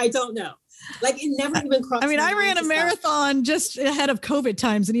 I don't know. Like, it never even crossed. I mean, I ran a marathon just ahead of COVID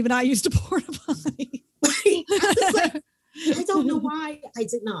times, and even I used a porta potty. I don't know why I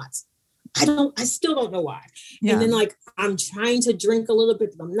did not. I still don't know why. Yeah. And then like, I'm trying to drink a little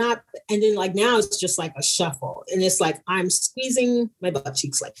bit, but I'm not. And then like, now it's just like a shuffle. And it's like, I'm squeezing my butt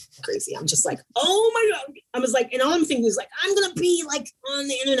cheeks like crazy. I'm just like, oh my God. I was like, and all I'm thinking is like, I'm going to be like on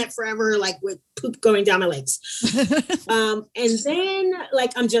the internet forever, like with poop going down my legs. And then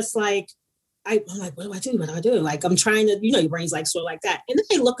like, I'm just like, I'm like, what do I do? What do I do? Like, I'm trying to, your brain's like, sort of like that. And then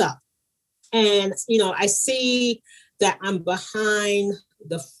I look up and, I see that I'm behind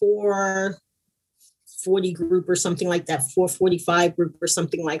the 4:40 group or something like that, 4:45 group or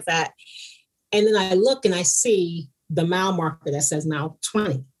something like that. And then I look and I see the mile marker that says mile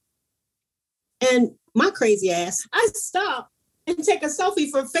 20. And my crazy ass, I stop and take a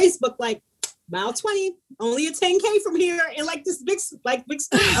selfie for Facebook, like, mile 20, only a 10K from here. And like this big smile. Like,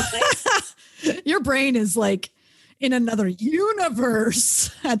 your brain is like in another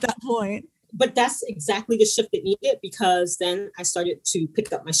universe at that point. But that's exactly the shift it needed, because then I started to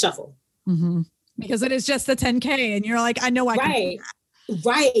pick up my shuffle. Mm-hmm. Because it is just the 10K and you're like, I know I can do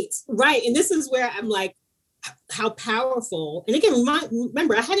that. Right. And this is where I'm like, how powerful. And again,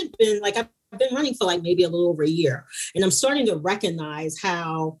 remember, I've been running for like maybe a little over a year. And I'm starting to recognize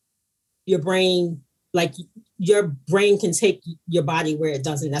how your brain can take your body where it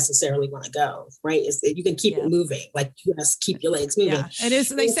doesn't necessarily want to go, right? You can keep it moving, like you just keep your legs moving. Yeah. It is.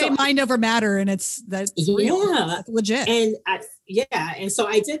 They say mind over matter, and that's real. That's legit. And and so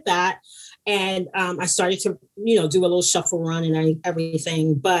I did that, and I started to do a little shuffle run and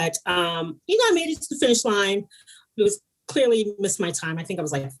everything. But I made it to the finish line. It was clearly missed my time. I think I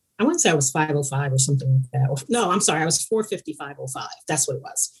was like, I want to say I was 5:05 or something like that. No, I'm sorry. I was 4:55:05. That's what it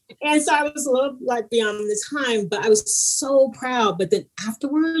was. And so I was a little like beyond the time, but I was so proud. But then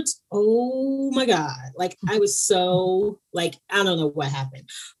afterwards, oh my God, like I was so like, I don't know what happened,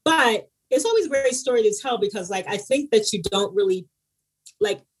 but it's always a great story to tell, because like, I think that you don't really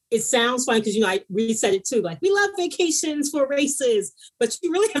like, it sounds fun because, we said it too, like we love vacations for races, but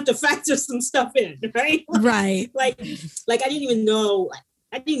you really have to factor some stuff in, right? Right. Like I didn't even know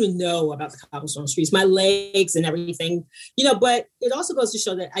about the cobblestone streets, my legs and everything, but it also goes to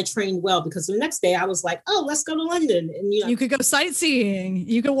show that I trained well, because the next day I was like, oh, let's go to London. And, you could go sightseeing,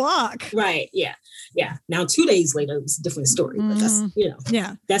 you could walk. Right. Yeah. Yeah. Now, 2 days later, it's a different story, but that's,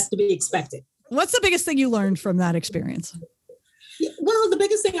 that's to be expected. What's the biggest thing you learned from that experience? Well, the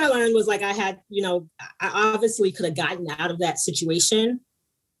biggest thing I learned was like I had, I obviously could have gotten out of that situation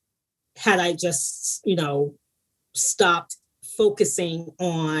had I just, stopped focusing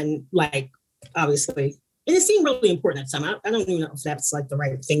on like, obviously, and it seemed really important at the time. I don't even know if that's like the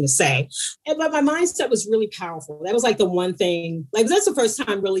right thing to say. But my mindset was really powerful. That was like the one thing, like that's the first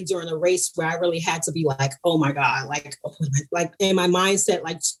time really during a race where I really had to be like, oh my God, like, and my mindset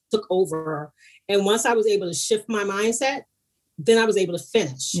like took over. And once I was able to shift my mindset, then I was able to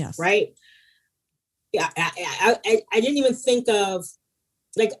finish. Yes. Right. Yeah. I didn't even think of,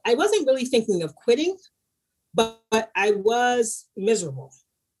 like, I wasn't really thinking of quitting, but I was miserable.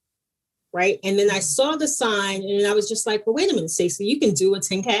 Right. And then I saw the sign and I was just like, well, wait a minute, Stacey, you can do a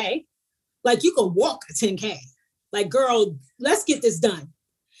 10K. Like you can walk a 10K. Like, girl, let's get this done.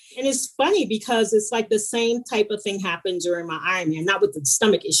 And it's funny because it's like the same type of thing happened during my Ironman, not with the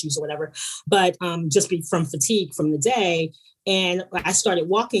stomach issues or whatever, but just from fatigue from the day. And I started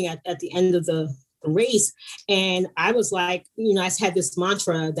walking at the end of the race. And I was like, I had this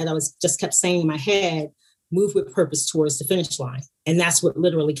mantra that I was just kept saying in my head, move with purpose towards the finish line. And that's what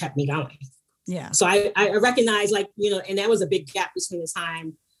literally kept me going. Yeah. So I recognize like, and that was a big gap between the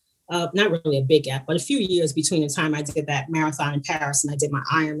time, not really a big gap, but a few years between the time I did that marathon in Paris and I did my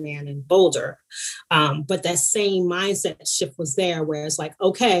Ironman in Boulder. But that same mindset shift was there where it's like,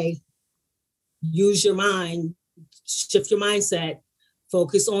 okay, use your mind, shift your mindset,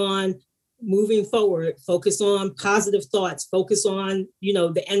 focus on moving forward, focus on positive thoughts, focus on,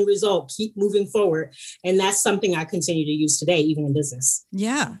 the end result, keep moving forward. And that's something I continue to use today, even in business.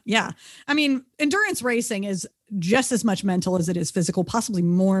 Yeah. Yeah. I mean, endurance racing is just as much mental as it is physical, possibly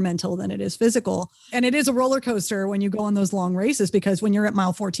more mental than it is physical. And it is a roller coaster when you go on those long races, because when you're at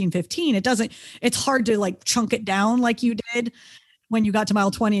mile 14, 15, it's hard to like chunk it down like you did when you got to mile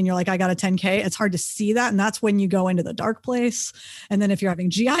 20 and you're like, I got a 10K, it's hard to see that. And that's when you go into the dark place. And then if you're having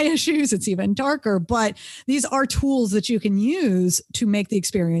GI issues, it's even darker. But these are tools that you can use to make the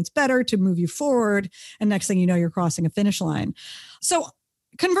experience better, to move you forward. And next thing you know, you're crossing a finish line. So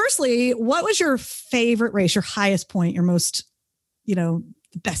conversely, what was your favorite race, your highest point, your most, the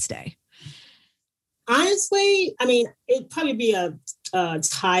best day? Honestly, I mean, it'd probably be a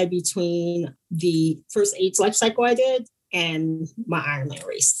tie between the first AIDS life cycle I did and my Ironman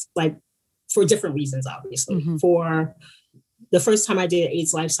race, like for different reasons, obviously. Mm-hmm. For the first time I did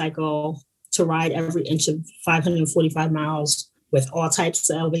AIDS life cycle, to ride every inch of 545 miles with all types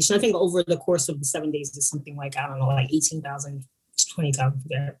of elevation. I think over the course of the 7 days is something like, I don't know, like 18,000 to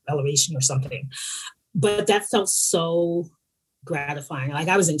 20,000 elevation or something. But that felt so gratifying. Like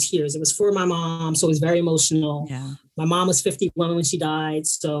I was in tears. It was for my mom, so it was very emotional. Yeah. My mom was 51 when she died,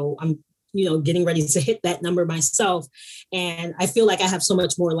 so I'm getting ready to hit that number myself. And I feel like I have so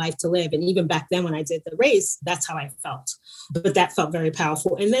much more life to live. And even back then when I did the race, that's how I felt. But that felt very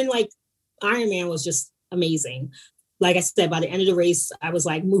powerful. And then like Ironman was just amazing. Like I said, by the end of the race, I was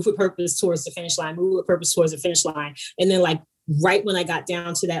like, move with purpose towards the finish line, move with purpose towards the finish line. And then like right when I got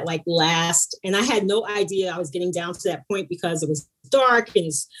down to that like last, and I had no idea I was getting down to that point because it was dark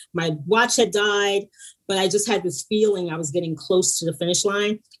and my watch had died, but I just had this feeling I was getting close to the finish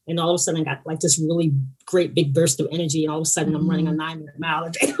line. And all of a sudden I got like this really great big burst of energy. And all of a sudden I'm running a 9-minute mile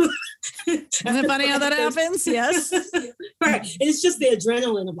a day. Isn't it funny how that happens? Yes. Right. And it's just the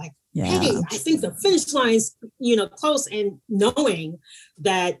adrenaline of like, hey, I think the finish line's, close, and knowing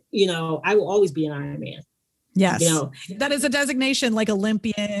that, I will always be an Ironman. Yes. That is a designation like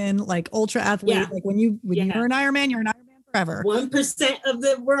Olympian, like ultra athlete. Yeah. Like when you're an Ironman, you're an Ironman forever. 1% of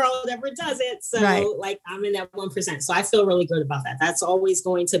the world ever does it. So like I'm in that 1%. So I feel really good about that. That's always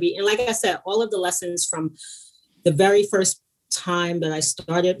going to be. And like I said, all of the lessons from the very first time that I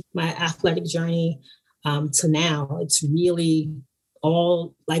started my athletic journey to now, it's really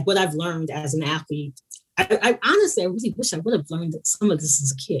all like what I've learned as an athlete. I honestly, I really wish I would have learned some of this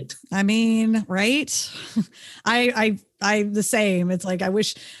as a kid. I mean, right? I'm the same. It's like, I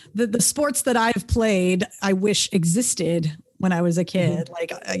wish the sports that I've played, I wish existed when I was a kid. Mm-hmm.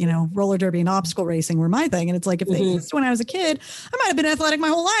 Like, roller derby and obstacle racing were my thing. And it's like, if they existed when I was a kid, I might've been athletic my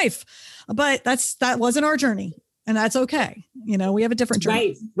whole life, but that wasn't our journey. And that's okay. We have a different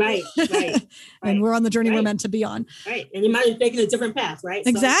journey. Right. And we're on the journey we're meant to be on. Right. And you might have taken a different path, right?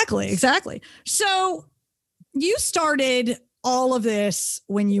 Exactly. So you started all of this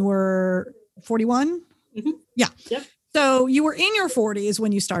when you were 41? Mm-hmm. Yeah. Yep. So you were in your 40s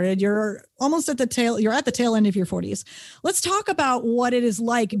when you started. You're at the tail end of your 40s. Let's talk about what it is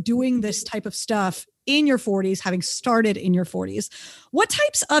like doing this type of stuff in your 40s, having started in your 40s. What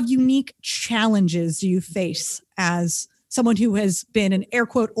types of unique challenges do you face as someone who has been an air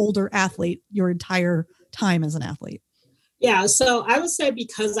quote older athlete your entire time as an athlete? Yeah. So I would say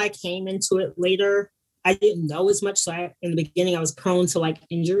because I came into it later, I didn't know as much. So in the beginning, I was prone to like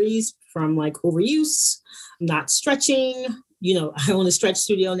injuries from like overuse, not stretching. I own a stretch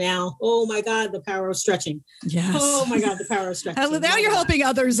studio now. Oh my God, the power of stretching. Yes. Oh my God, the power of stretching. Now you're helping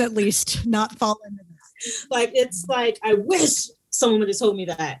others at least not fall into this. Like, it's like, I wish someone would have told me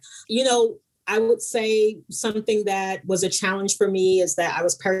that. I would say something that was a challenge for me is that I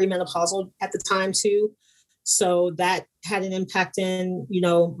was perimenopausal at the time too. So that had an impact in,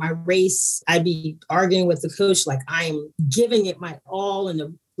 my race. I'd be arguing with the coach, like I'm giving it my all, and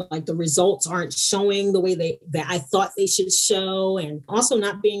the results aren't showing the way that I thought they should show. And also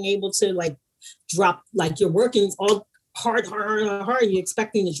not being able to like drop, like you're working all hard, you're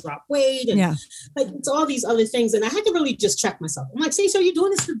expecting to drop weight. And like, it's all these other things. And I had to really just check myself. I'm like, so you're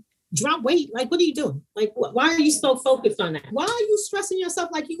doing this to drop weight? Like, what are you doing? Like, why are you so focused on that? Why are you stressing yourself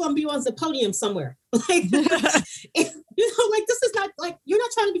like you're going to be on the podium somewhere? Like, like this is not like, you're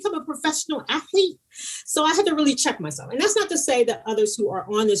not trying to become a professional athlete. So I had to really check myself. And that's not to say that others who are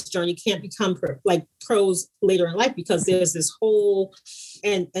on this journey can't become pros later in life, because there's this whole,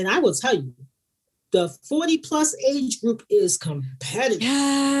 and I will tell you, the 40 plus age group is competitive.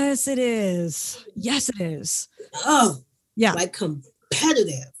 Yes, it is. Yes, it is. Oh, yeah. Like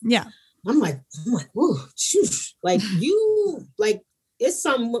competitive. Yeah. I'm like, whoa, like you, like it's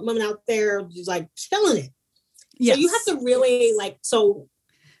some women out there just like killing it. Yes. So you have to really so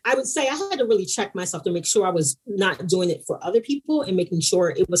I would say I had to really check myself to make sure I was not doing it for other people and making sure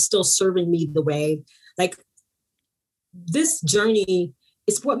it was still serving me the way, like this journey,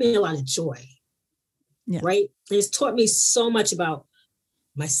 it's brought me a lot of joy. Yeah. Right. And it's taught me so much about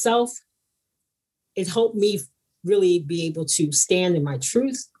myself. It helped me really be able to stand in my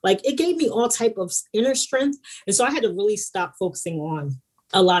truth. Like it gave me all type of inner strength. And so I had to really stop focusing on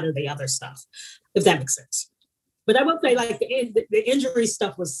a lot of the other stuff, if that makes sense. But I will say like the injury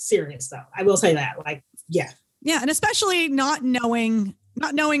stuff was serious though. I will say that yeah. Yeah. And especially not knowing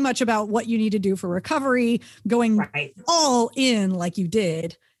much about what you need to do for recovery, going all in like you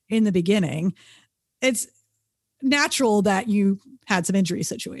did in the beginning. It's natural that you had some injury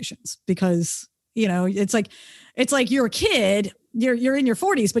situations because, it's like you're a kid, you're in your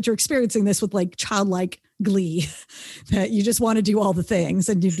 40s, but you're experiencing this with like childlike glee that you just want to do all the things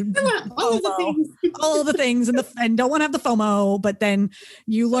and you do all the things and don't want to have the FOMO, but then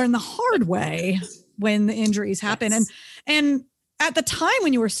you learn the hard way when the injuries happen. Yes. And at the time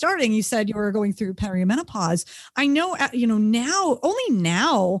when you were starting, you said you were going through perimenopause. I know, only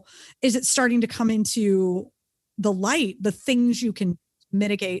now is it starting to come into the light, the things you can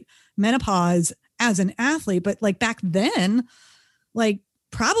mitigate menopause as an athlete. But like back then, like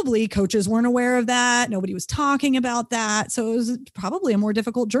probably coaches weren't aware of that. Nobody was talking about that. So it was probably a more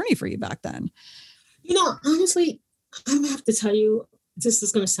difficult journey for you back then. Honestly, I'm going to have to tell you, this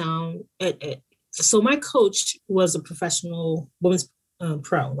is going to sound so my coach was a professional women's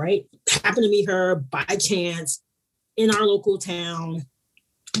pro, right? Happened to meet her by chance in our local town.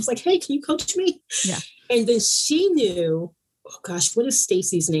 I was like, hey, can you coach me? Yeah. And then she knew, oh gosh, what is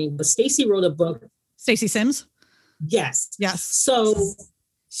Stacy's name? But Stacy wrote a book. Stacy Sims? Yes. Yes. So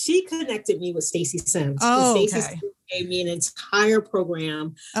she connected me with Stacy Sims. Oh, Stacy gave me an entire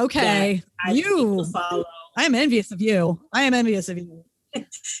program. Okay. I am envious of you. And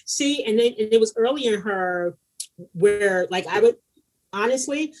it was early in her where like I would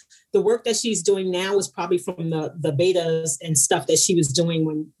honestly, the work that she's doing now was probably from the betas and stuff that she was doing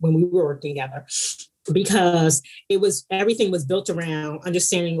when we were working together, because everything was built around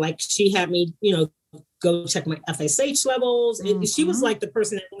understanding, like she had me, go check my FSH levels. Mm-hmm. She was like the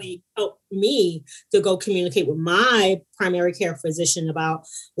person that really helped me to go communicate with my primary care physician about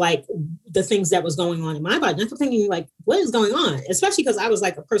like the things that was going on in my body. And I'm thinking like, what is going on? Especially because I was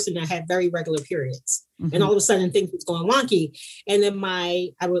like a person that had very regular periods. Mm-hmm. And all of a sudden things was going wonky. And then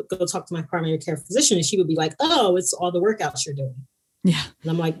I would go talk to my primary care physician and she would be like, oh, it's all the workouts you're doing. Yeah.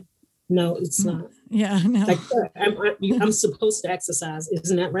 And I'm like, no, it's not. Yeah, no. Like I'm supposed to exercise.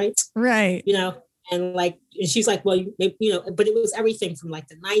 Isn't that right? Right. And she's like, well, but it was everything from like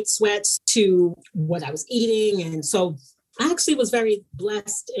the night sweats to what I was eating. And so I actually was very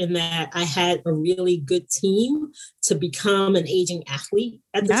blessed in that I had a really good team to become an aging athlete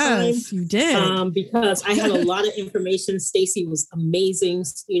at the time. Yes, you did. Because I had a lot of information. Stacy was amazing.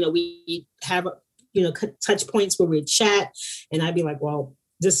 We have, touch points where we'd chat and I'd be like, well,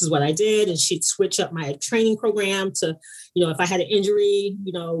 this is what I did. And she'd switch up my training program to, if I had an injury,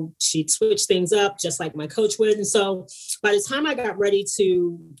 she'd switch things up just like my coach would. And so by the time I got ready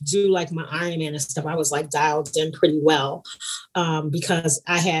to do like my Ironman and stuff, I was like dialed in pretty well because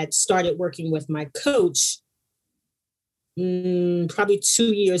I had started working with my coach probably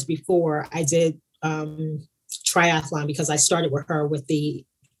 2 years before I did triathlon, because I started with her with the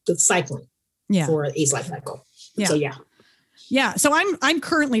cycling for Ace Life Cycle. Yeah. So yeah. Yeah. So I'm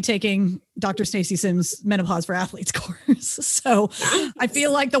currently taking Dr. Stacy Sims Menopause for Athletes course. So I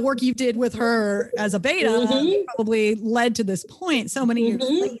feel like the work you did with her as a beta probably led to this point so many years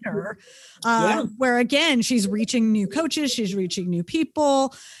later, where again, she's reaching new coaches, she's reaching new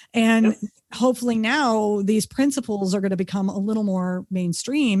people. And hopefully now these principles are going to become a little more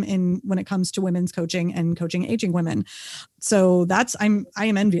mainstream when it comes to women's coaching and coaching aging women. So I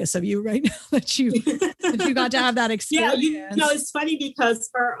am envious of you right now that you got to have that experience. Yeah, it's funny because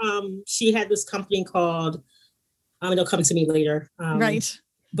she had this company called, it'll come to me later. Right.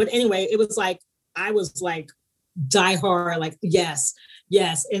 But anyway, it was like, I was like diehard, like, yes.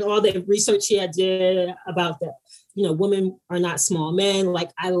 And all the research she had did about that, women are not small men. Like,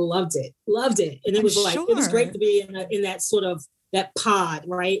 I loved it. And it was it was great to be in that sort of that pod,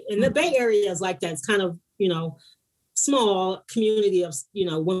 right? And the Bay Area is like that. It's kind of, small community of,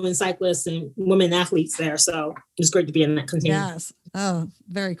 women cyclists and women athletes there. So it's great to be in that container. Yes. Oh,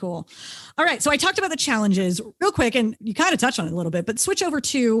 very cool. All right. So I talked about the challenges real quick, and you kind of touched on it a little bit, but switch over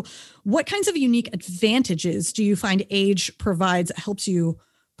to what kinds of unique advantages do you find age provides that helps you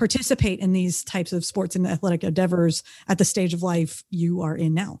participate in these types of sports and athletic endeavors at the stage of life you are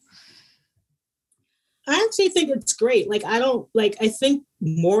in now? I actually think it's great. Like, I think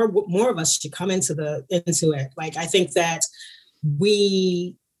more of us should come into it. Like, I think that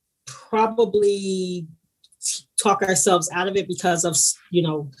we probably talk ourselves out of it because of,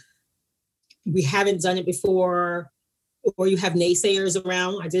 we haven't done it before, or you have naysayers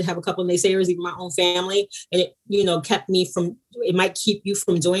around. I did have a couple of naysayers, even my own family, and it, it might keep you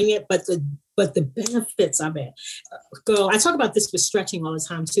from doing it, but the benefits of it I talk about this with stretching all the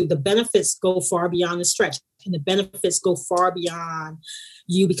time too. The benefits go far beyond the stretch, and the benefits go far beyond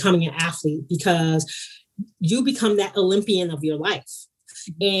you becoming an athlete, because you become that Olympian of your life.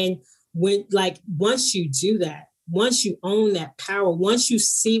 And once you do that, once you own that power, once you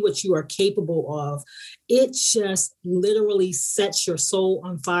see what you are capable of, it just literally sets your soul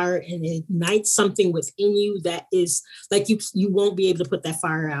on fire and ignites something within you that is like, you won't be able to put that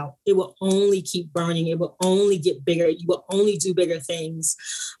fire out. It will only keep burning. It will only get bigger. You will only do bigger things.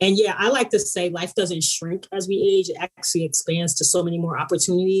 And yeah, I like to say life doesn't shrink as we age. It actually expands to so many more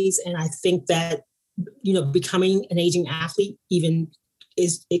opportunities. And I think that, becoming an aging athlete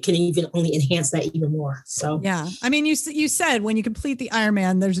it can even only enhance that even more. So, yeah. I mean, you said when you complete the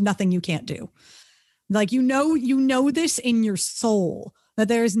Ironman, there's nothing you can't do. Like, this in your soul that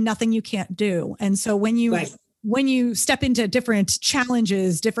there's nothing you can't do. And so when you step into different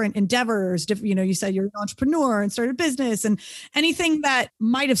challenges, different endeavors, you said you're an entrepreneur and started a business, and anything that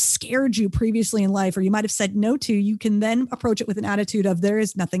might have scared you previously in life, or you might have said no to, you can then approach it with an attitude of there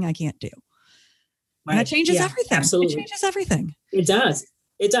is nothing I can't do. Right. And that changes everything. Absolutely. It changes everything. It does.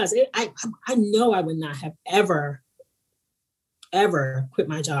 I know I would not have ever quit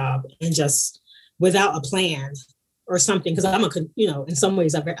my job and just without a plan or something. Cause I'm in some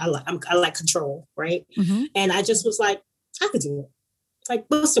ways I like control. Right. Mm-hmm. And I just was like, I could do it. Like,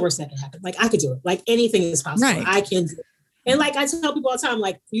 what's the worst that can happen? Like, I could do it. Like, anything is possible. Right. I can do it. And like, I tell people all the time,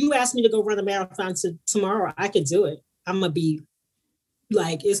 like, you asked me to go run a marathon tomorrow, I could do it. I'm going to be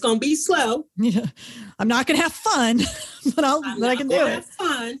like, it's going to be slow. Yeah. I'm not going to have fun, but I can do it. Have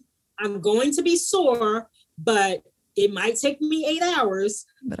fun. I'm going to be sore, but it might take me 8 hours,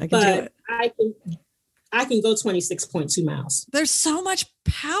 but I can do it. I can go 26.2 miles. There's so much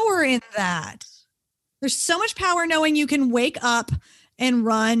power in that. There's so much power knowing you can wake up and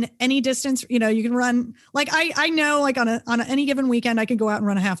run any distance. You can run, like, I know, like on any given weekend, I can go out and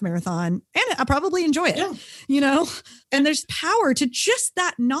run a half marathon and I probably enjoy it, and there's power to just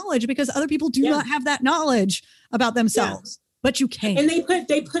that knowledge, because other people do not have that knowledge about themselves, but you can. And they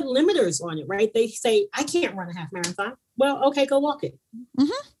put limiters on it, right? They say, I can't run a half marathon. Well, okay, go walk it.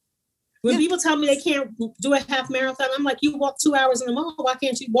 Mm-hmm. When people tell me they can't do a half marathon, I'm like, you walk 2 hours in the mall. Why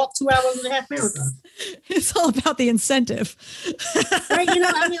can't you walk 2 hours in a half marathon? It's all about the incentive. Right.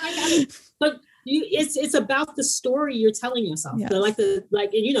 But it's about the story you're telling yourself. Yes. So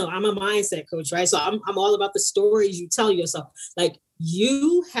I'm a mindset coach, right? So I'm all about the stories you tell yourself. Like,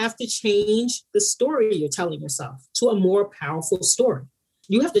 you have to change the story you're telling yourself to a more powerful story.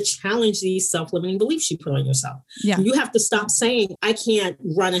 You have to challenge these self-limiting beliefs you put on yourself. Yeah. You have to stop saying, I can't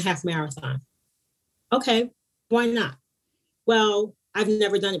run a half marathon. Okay, why not? Well, I've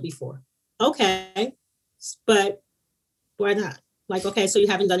never done it before. Okay, but why not? Like, okay, so you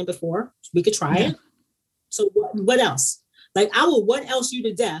haven't done it before. We could try it. So what else? Like, I will what else you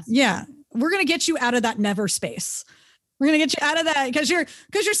to death. Yeah, we're going to get you out of that never space. We're going to get you out of that because you're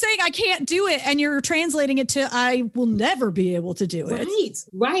saying I can't do it. And you're translating it to, I will never be able to do it.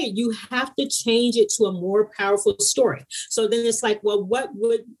 Right. You have to change it to a more powerful story. So then it's like, well, what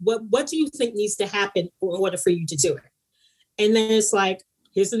do you think needs to happen in order for you to do it? And then it's like,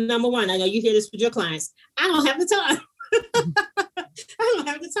 here's the number one. I know you hear this with your clients. I don't have the time. I don't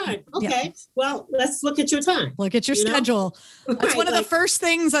have the time. Okay. Well, let's look at your time. Look at your schedule. That's one of the first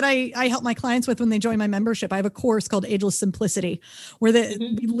things that I help my clients with when they join my membership. I have a course called Ageless Simplicity where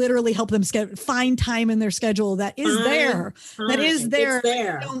we literally help them find time in their schedule that is there. That is there. It's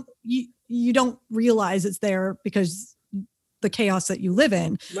there. You don't realize it's there because the chaos that you live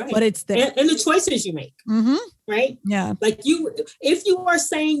in, but it's there. And the choices you make, right? Yeah. Like if you are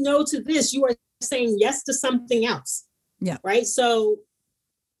saying no to this, you are saying yes to something else. Yeah. Right. So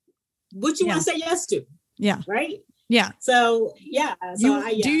what you want to say yes to? Yeah. Right. Yeah. So, yeah. So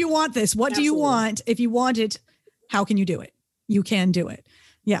do you want this? What do you want? If you want it, how can you do it? You can do it.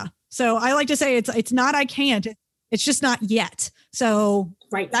 Yeah. So I like to say it's not, I can't, it's just not yet. So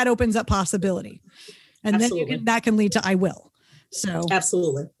that opens up possibility. And then that can lead to I will. So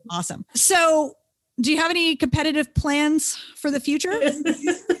absolutely. Awesome. So do you have any competitive plans for the future?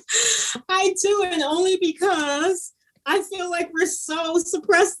 I do. And only because I feel like we're so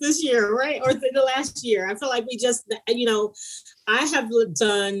suppressed this year, right? Or in the last year. I feel like we just, I have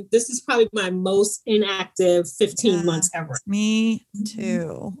done, this is probably my most inactive 15 months ever. Me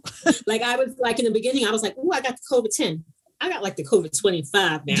too. Like I was like in the beginning, I was like, oh, I got the COVID-10. I got like the COVID-25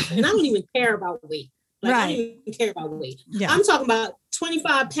 now. And I don't even care about weight. Like I don't even care about weight. Yeah. I'm talking about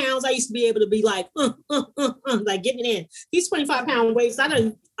 25 pounds. I used to be able to be like, like getting in. These 25-pound weights,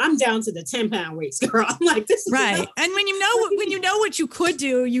 I'm down to the 10-pound weights, girl. I'm like, this is right. And when you know what you could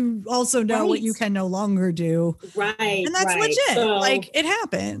do, you also know what you can no longer do. Right. And that's legit. So, like it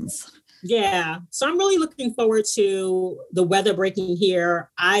happens. Yeah. So I'm really looking forward to the weather breaking here.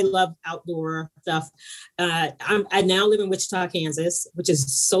 I love outdoor stuff. I now live in Wichita, Kansas, which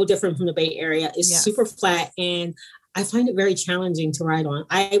is so different from the Bay Area. It's super flat and I find it very challenging to ride on.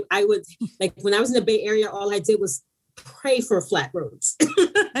 I would like when I was in the Bay Area, all I did was pray for flat roads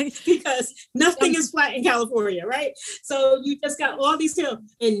because nothing is flat in California, right? So you just got all these hills.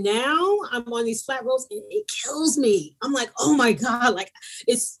 And now I'm on these flat roads and it kills me. I'm like, oh my God, like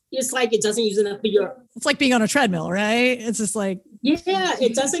it's like it doesn't use enough of your. It's like being on a treadmill, right? It's just like. Yeah,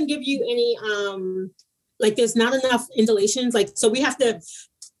 it doesn't give you any, like there's not enough undulations. Like, so we have to,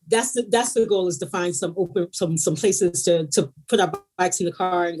 that's the goal is to find some places to put our bikes in the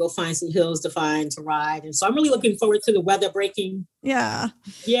car and go find some hills to ride. And so I'm really looking forward to the weather breaking. Yeah.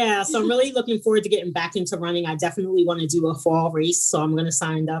 Yeah. So I'm really looking forward to getting back into running. I definitely want to do a fall race. So I'm going to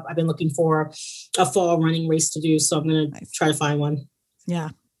sign up. I've been looking for a fall running race to do. So I'm going to try to find one. Yeah.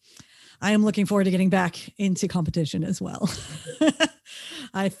 I am looking forward to getting back into competition as well.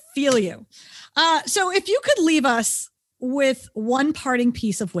 I feel you. So if you could leave us with one parting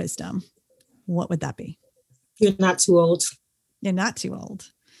piece of wisdom, what would that be? You're not too old. You're not too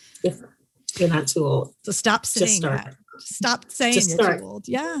old. You're not too old. So stop saying that. Stop saying you're too old.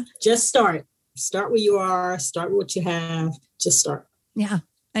 Yeah. Just start. Start where you are. Start with what you have. Just start. Yeah.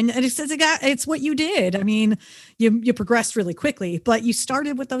 And it's what you did. I mean, you progressed really quickly, but you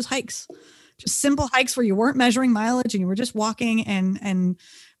started with those hikes, just simple hikes where you weren't measuring mileage and you were just walking and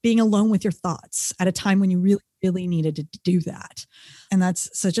being alone with your thoughts at a time when you really, really needed to do that. And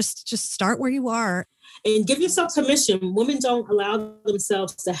just start where you are. And give yourself permission. Women don't allow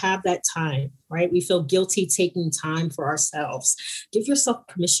themselves to have that time, right? We feel guilty taking time for ourselves. Give yourself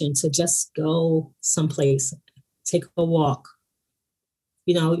permission to just go someplace, take a walk.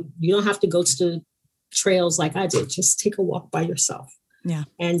 You don't have to go to the trails like I did. Just take a walk by yourself. Yeah.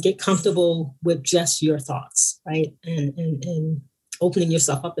 And get comfortable with just your thoughts, right? And opening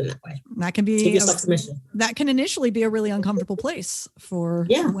yourself up in that way. That can be give yourself permission. That can initially be a really uncomfortable place for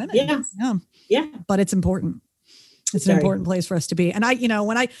women. Yeah. But it's important. It's an important place for us to be. And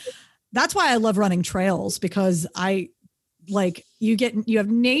that's why I love running trails, because you have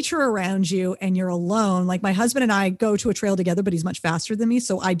nature around you and you're alone. Like my husband and I go to a trail together, but he's much faster than me.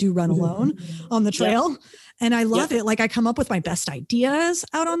 So I do run alone on the trail. Yep. And I love it. Like I come up with my best ideas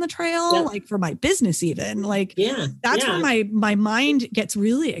out on the trail, like for my business, even that's when my mind gets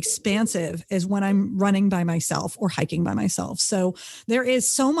really expansive, is when I'm running by myself or hiking by myself. So there is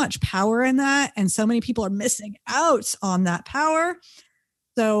so much power in that. And so many people are missing out on that power.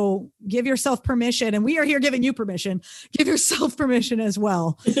 So give yourself permission. And we are here giving you permission. Give yourself permission as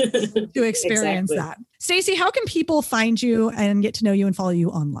well to experience that. Stacy, how can people find you and get to know you and follow you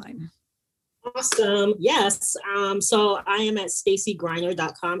online? Awesome. Yes. So I am at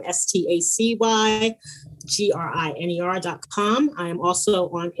stacygriner.com, STACY GRINER.com. I am also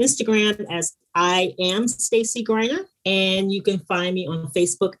on Instagram as I am Stacey Griner, and you can find me on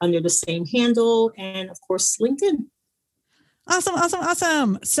Facebook under the same handle, and of course LinkedIn.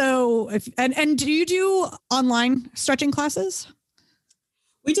 Awesome. So and do you do online stretching classes?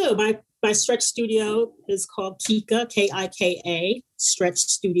 We do. My stretch studio is called Kika, Kika, Stretch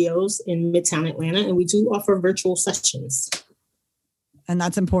Studios in Midtown Atlanta, and we do offer virtual sessions. And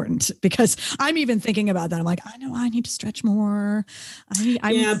that's important because I'm even thinking about that. I'm like, I know I need to stretch more.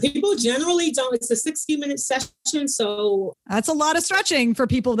 People generally don't. It's a 60-minute session. So that's a lot of stretching for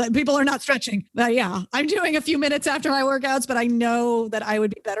people that people are not stretching. But yeah, I'm doing a few minutes after my workouts, but I know that I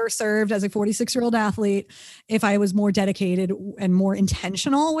would be better served as a 46-year-old athlete if I was more dedicated and more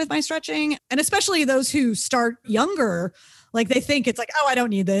intentional with my stretching. And especially those who start younger, like they think it's like, oh, I don't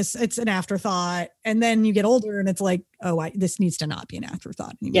need this. It's an afterthought. And then you get older and it's like, oh, this needs to not be an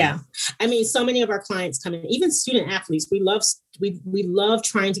afterthought anymore. Yeah. I mean, so many of our clients come in, even student athletes. We love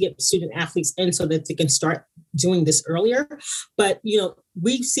trying to get student athletes in so that they can start doing this earlier. But,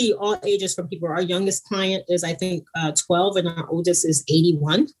 we see all ages from people. Our youngest client is, I think, 12 and our oldest is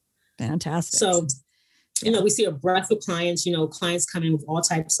 81. Fantastic. So, we see a breadth of clients, clients come in with all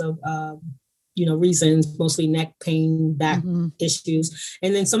types of, reasons, mostly neck pain, back issues.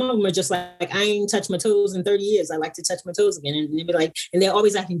 And then some of them are just like, I ain't touched my toes in 30 years. I like to touch my toes again. And they'd be like, and they're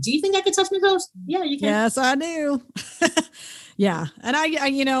always asking, do you think I can touch my toes? Yeah, you can. Yes, I do. Yeah. And I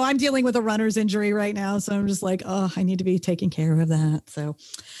I'm dealing with a runner's injury right now. So I'm just like, oh, I need to be taking care of that. So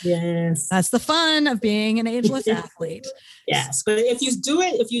yes, that's the fun of being an ageless athlete. Yes. But if you do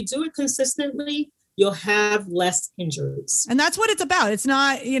it consistently, you'll have less injuries. And that's what it's about. It's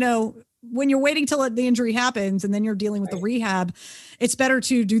not, when you're waiting till the injury happens and then you're dealing with the rehab, it's better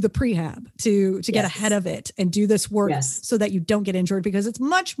to do the prehab to get ahead of it and do this work so that you don't get injured, because it's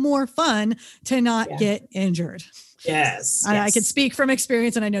much more fun to not get injured. Yes. I can speak from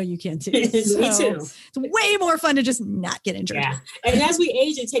experience, and I know you can too. Me too. It's way more fun to just not get injured. Yeah. And as we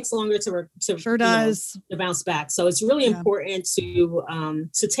age, it takes longer to bounce back. So it's really important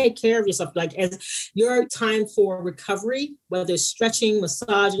to take care of yourself. Like as your time for recovery, whether it's stretching,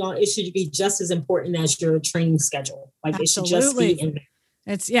 massage, and all, it should be just as important as your training schedule. Like it should just be in there.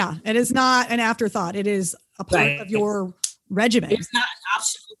 It is not an afterthought. It is a part of your regimen. It's not an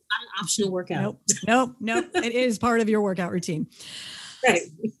optional workout. Nope. It is part of your workout routine. Right.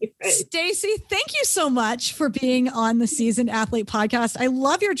 Stacey, thank you so much for being on the Seasoned Athlete podcast. I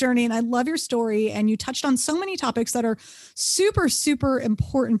love your journey and I love your story. And you touched on so many topics that are super, super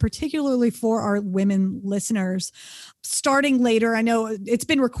important, particularly for our women listeners. Starting later, I know it's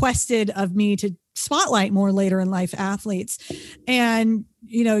been requested of me to spotlight more later in life athletes. And,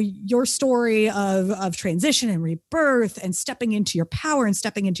 your story of transition and rebirth and stepping into your power and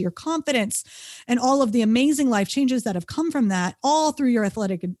stepping into your confidence and all of the amazing life changes that have come from that all through your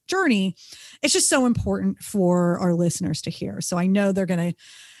athletic journey. It's just so important for our listeners to hear. So I know they're going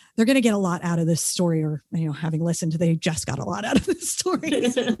to get a lot out of this story, or, having listened, they just got a lot out of this story.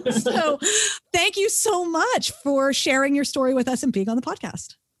 So thank you so much for sharing your story with us and being on the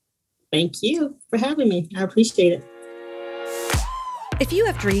podcast. Thank you for having me. I appreciate it. If you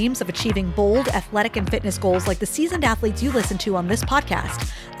have dreams of achieving bold athletic and fitness goals like the seasoned athletes you listen to on this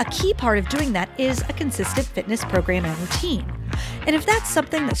podcast, a key part of doing that is a consistent fitness program and routine. And if that's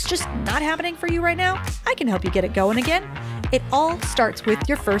something that's just not happening for you right now, I can help you get it going again. It all starts with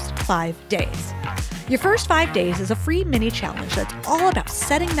your first 5 days. Your first 5 days is a free mini challenge that's all about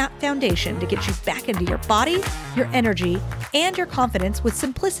setting that foundation to get you back into your body, your energy, and your confidence with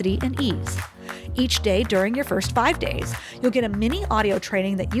simplicity and ease. Each day during your first 5 days, you'll get a mini audio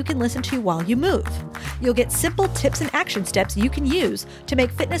training that you can listen to while you move. You'll get simple tips and action steps you can use to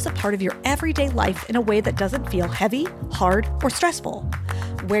make fitness a part of your everyday life in a way that doesn't feel heavy, hard, or stressful.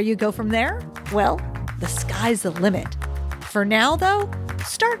 Where you go from there? Well, the sky's the limit. For now, though,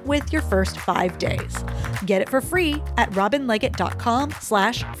 start with your first 5 days. Get it for free at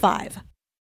robinleggett.com/5.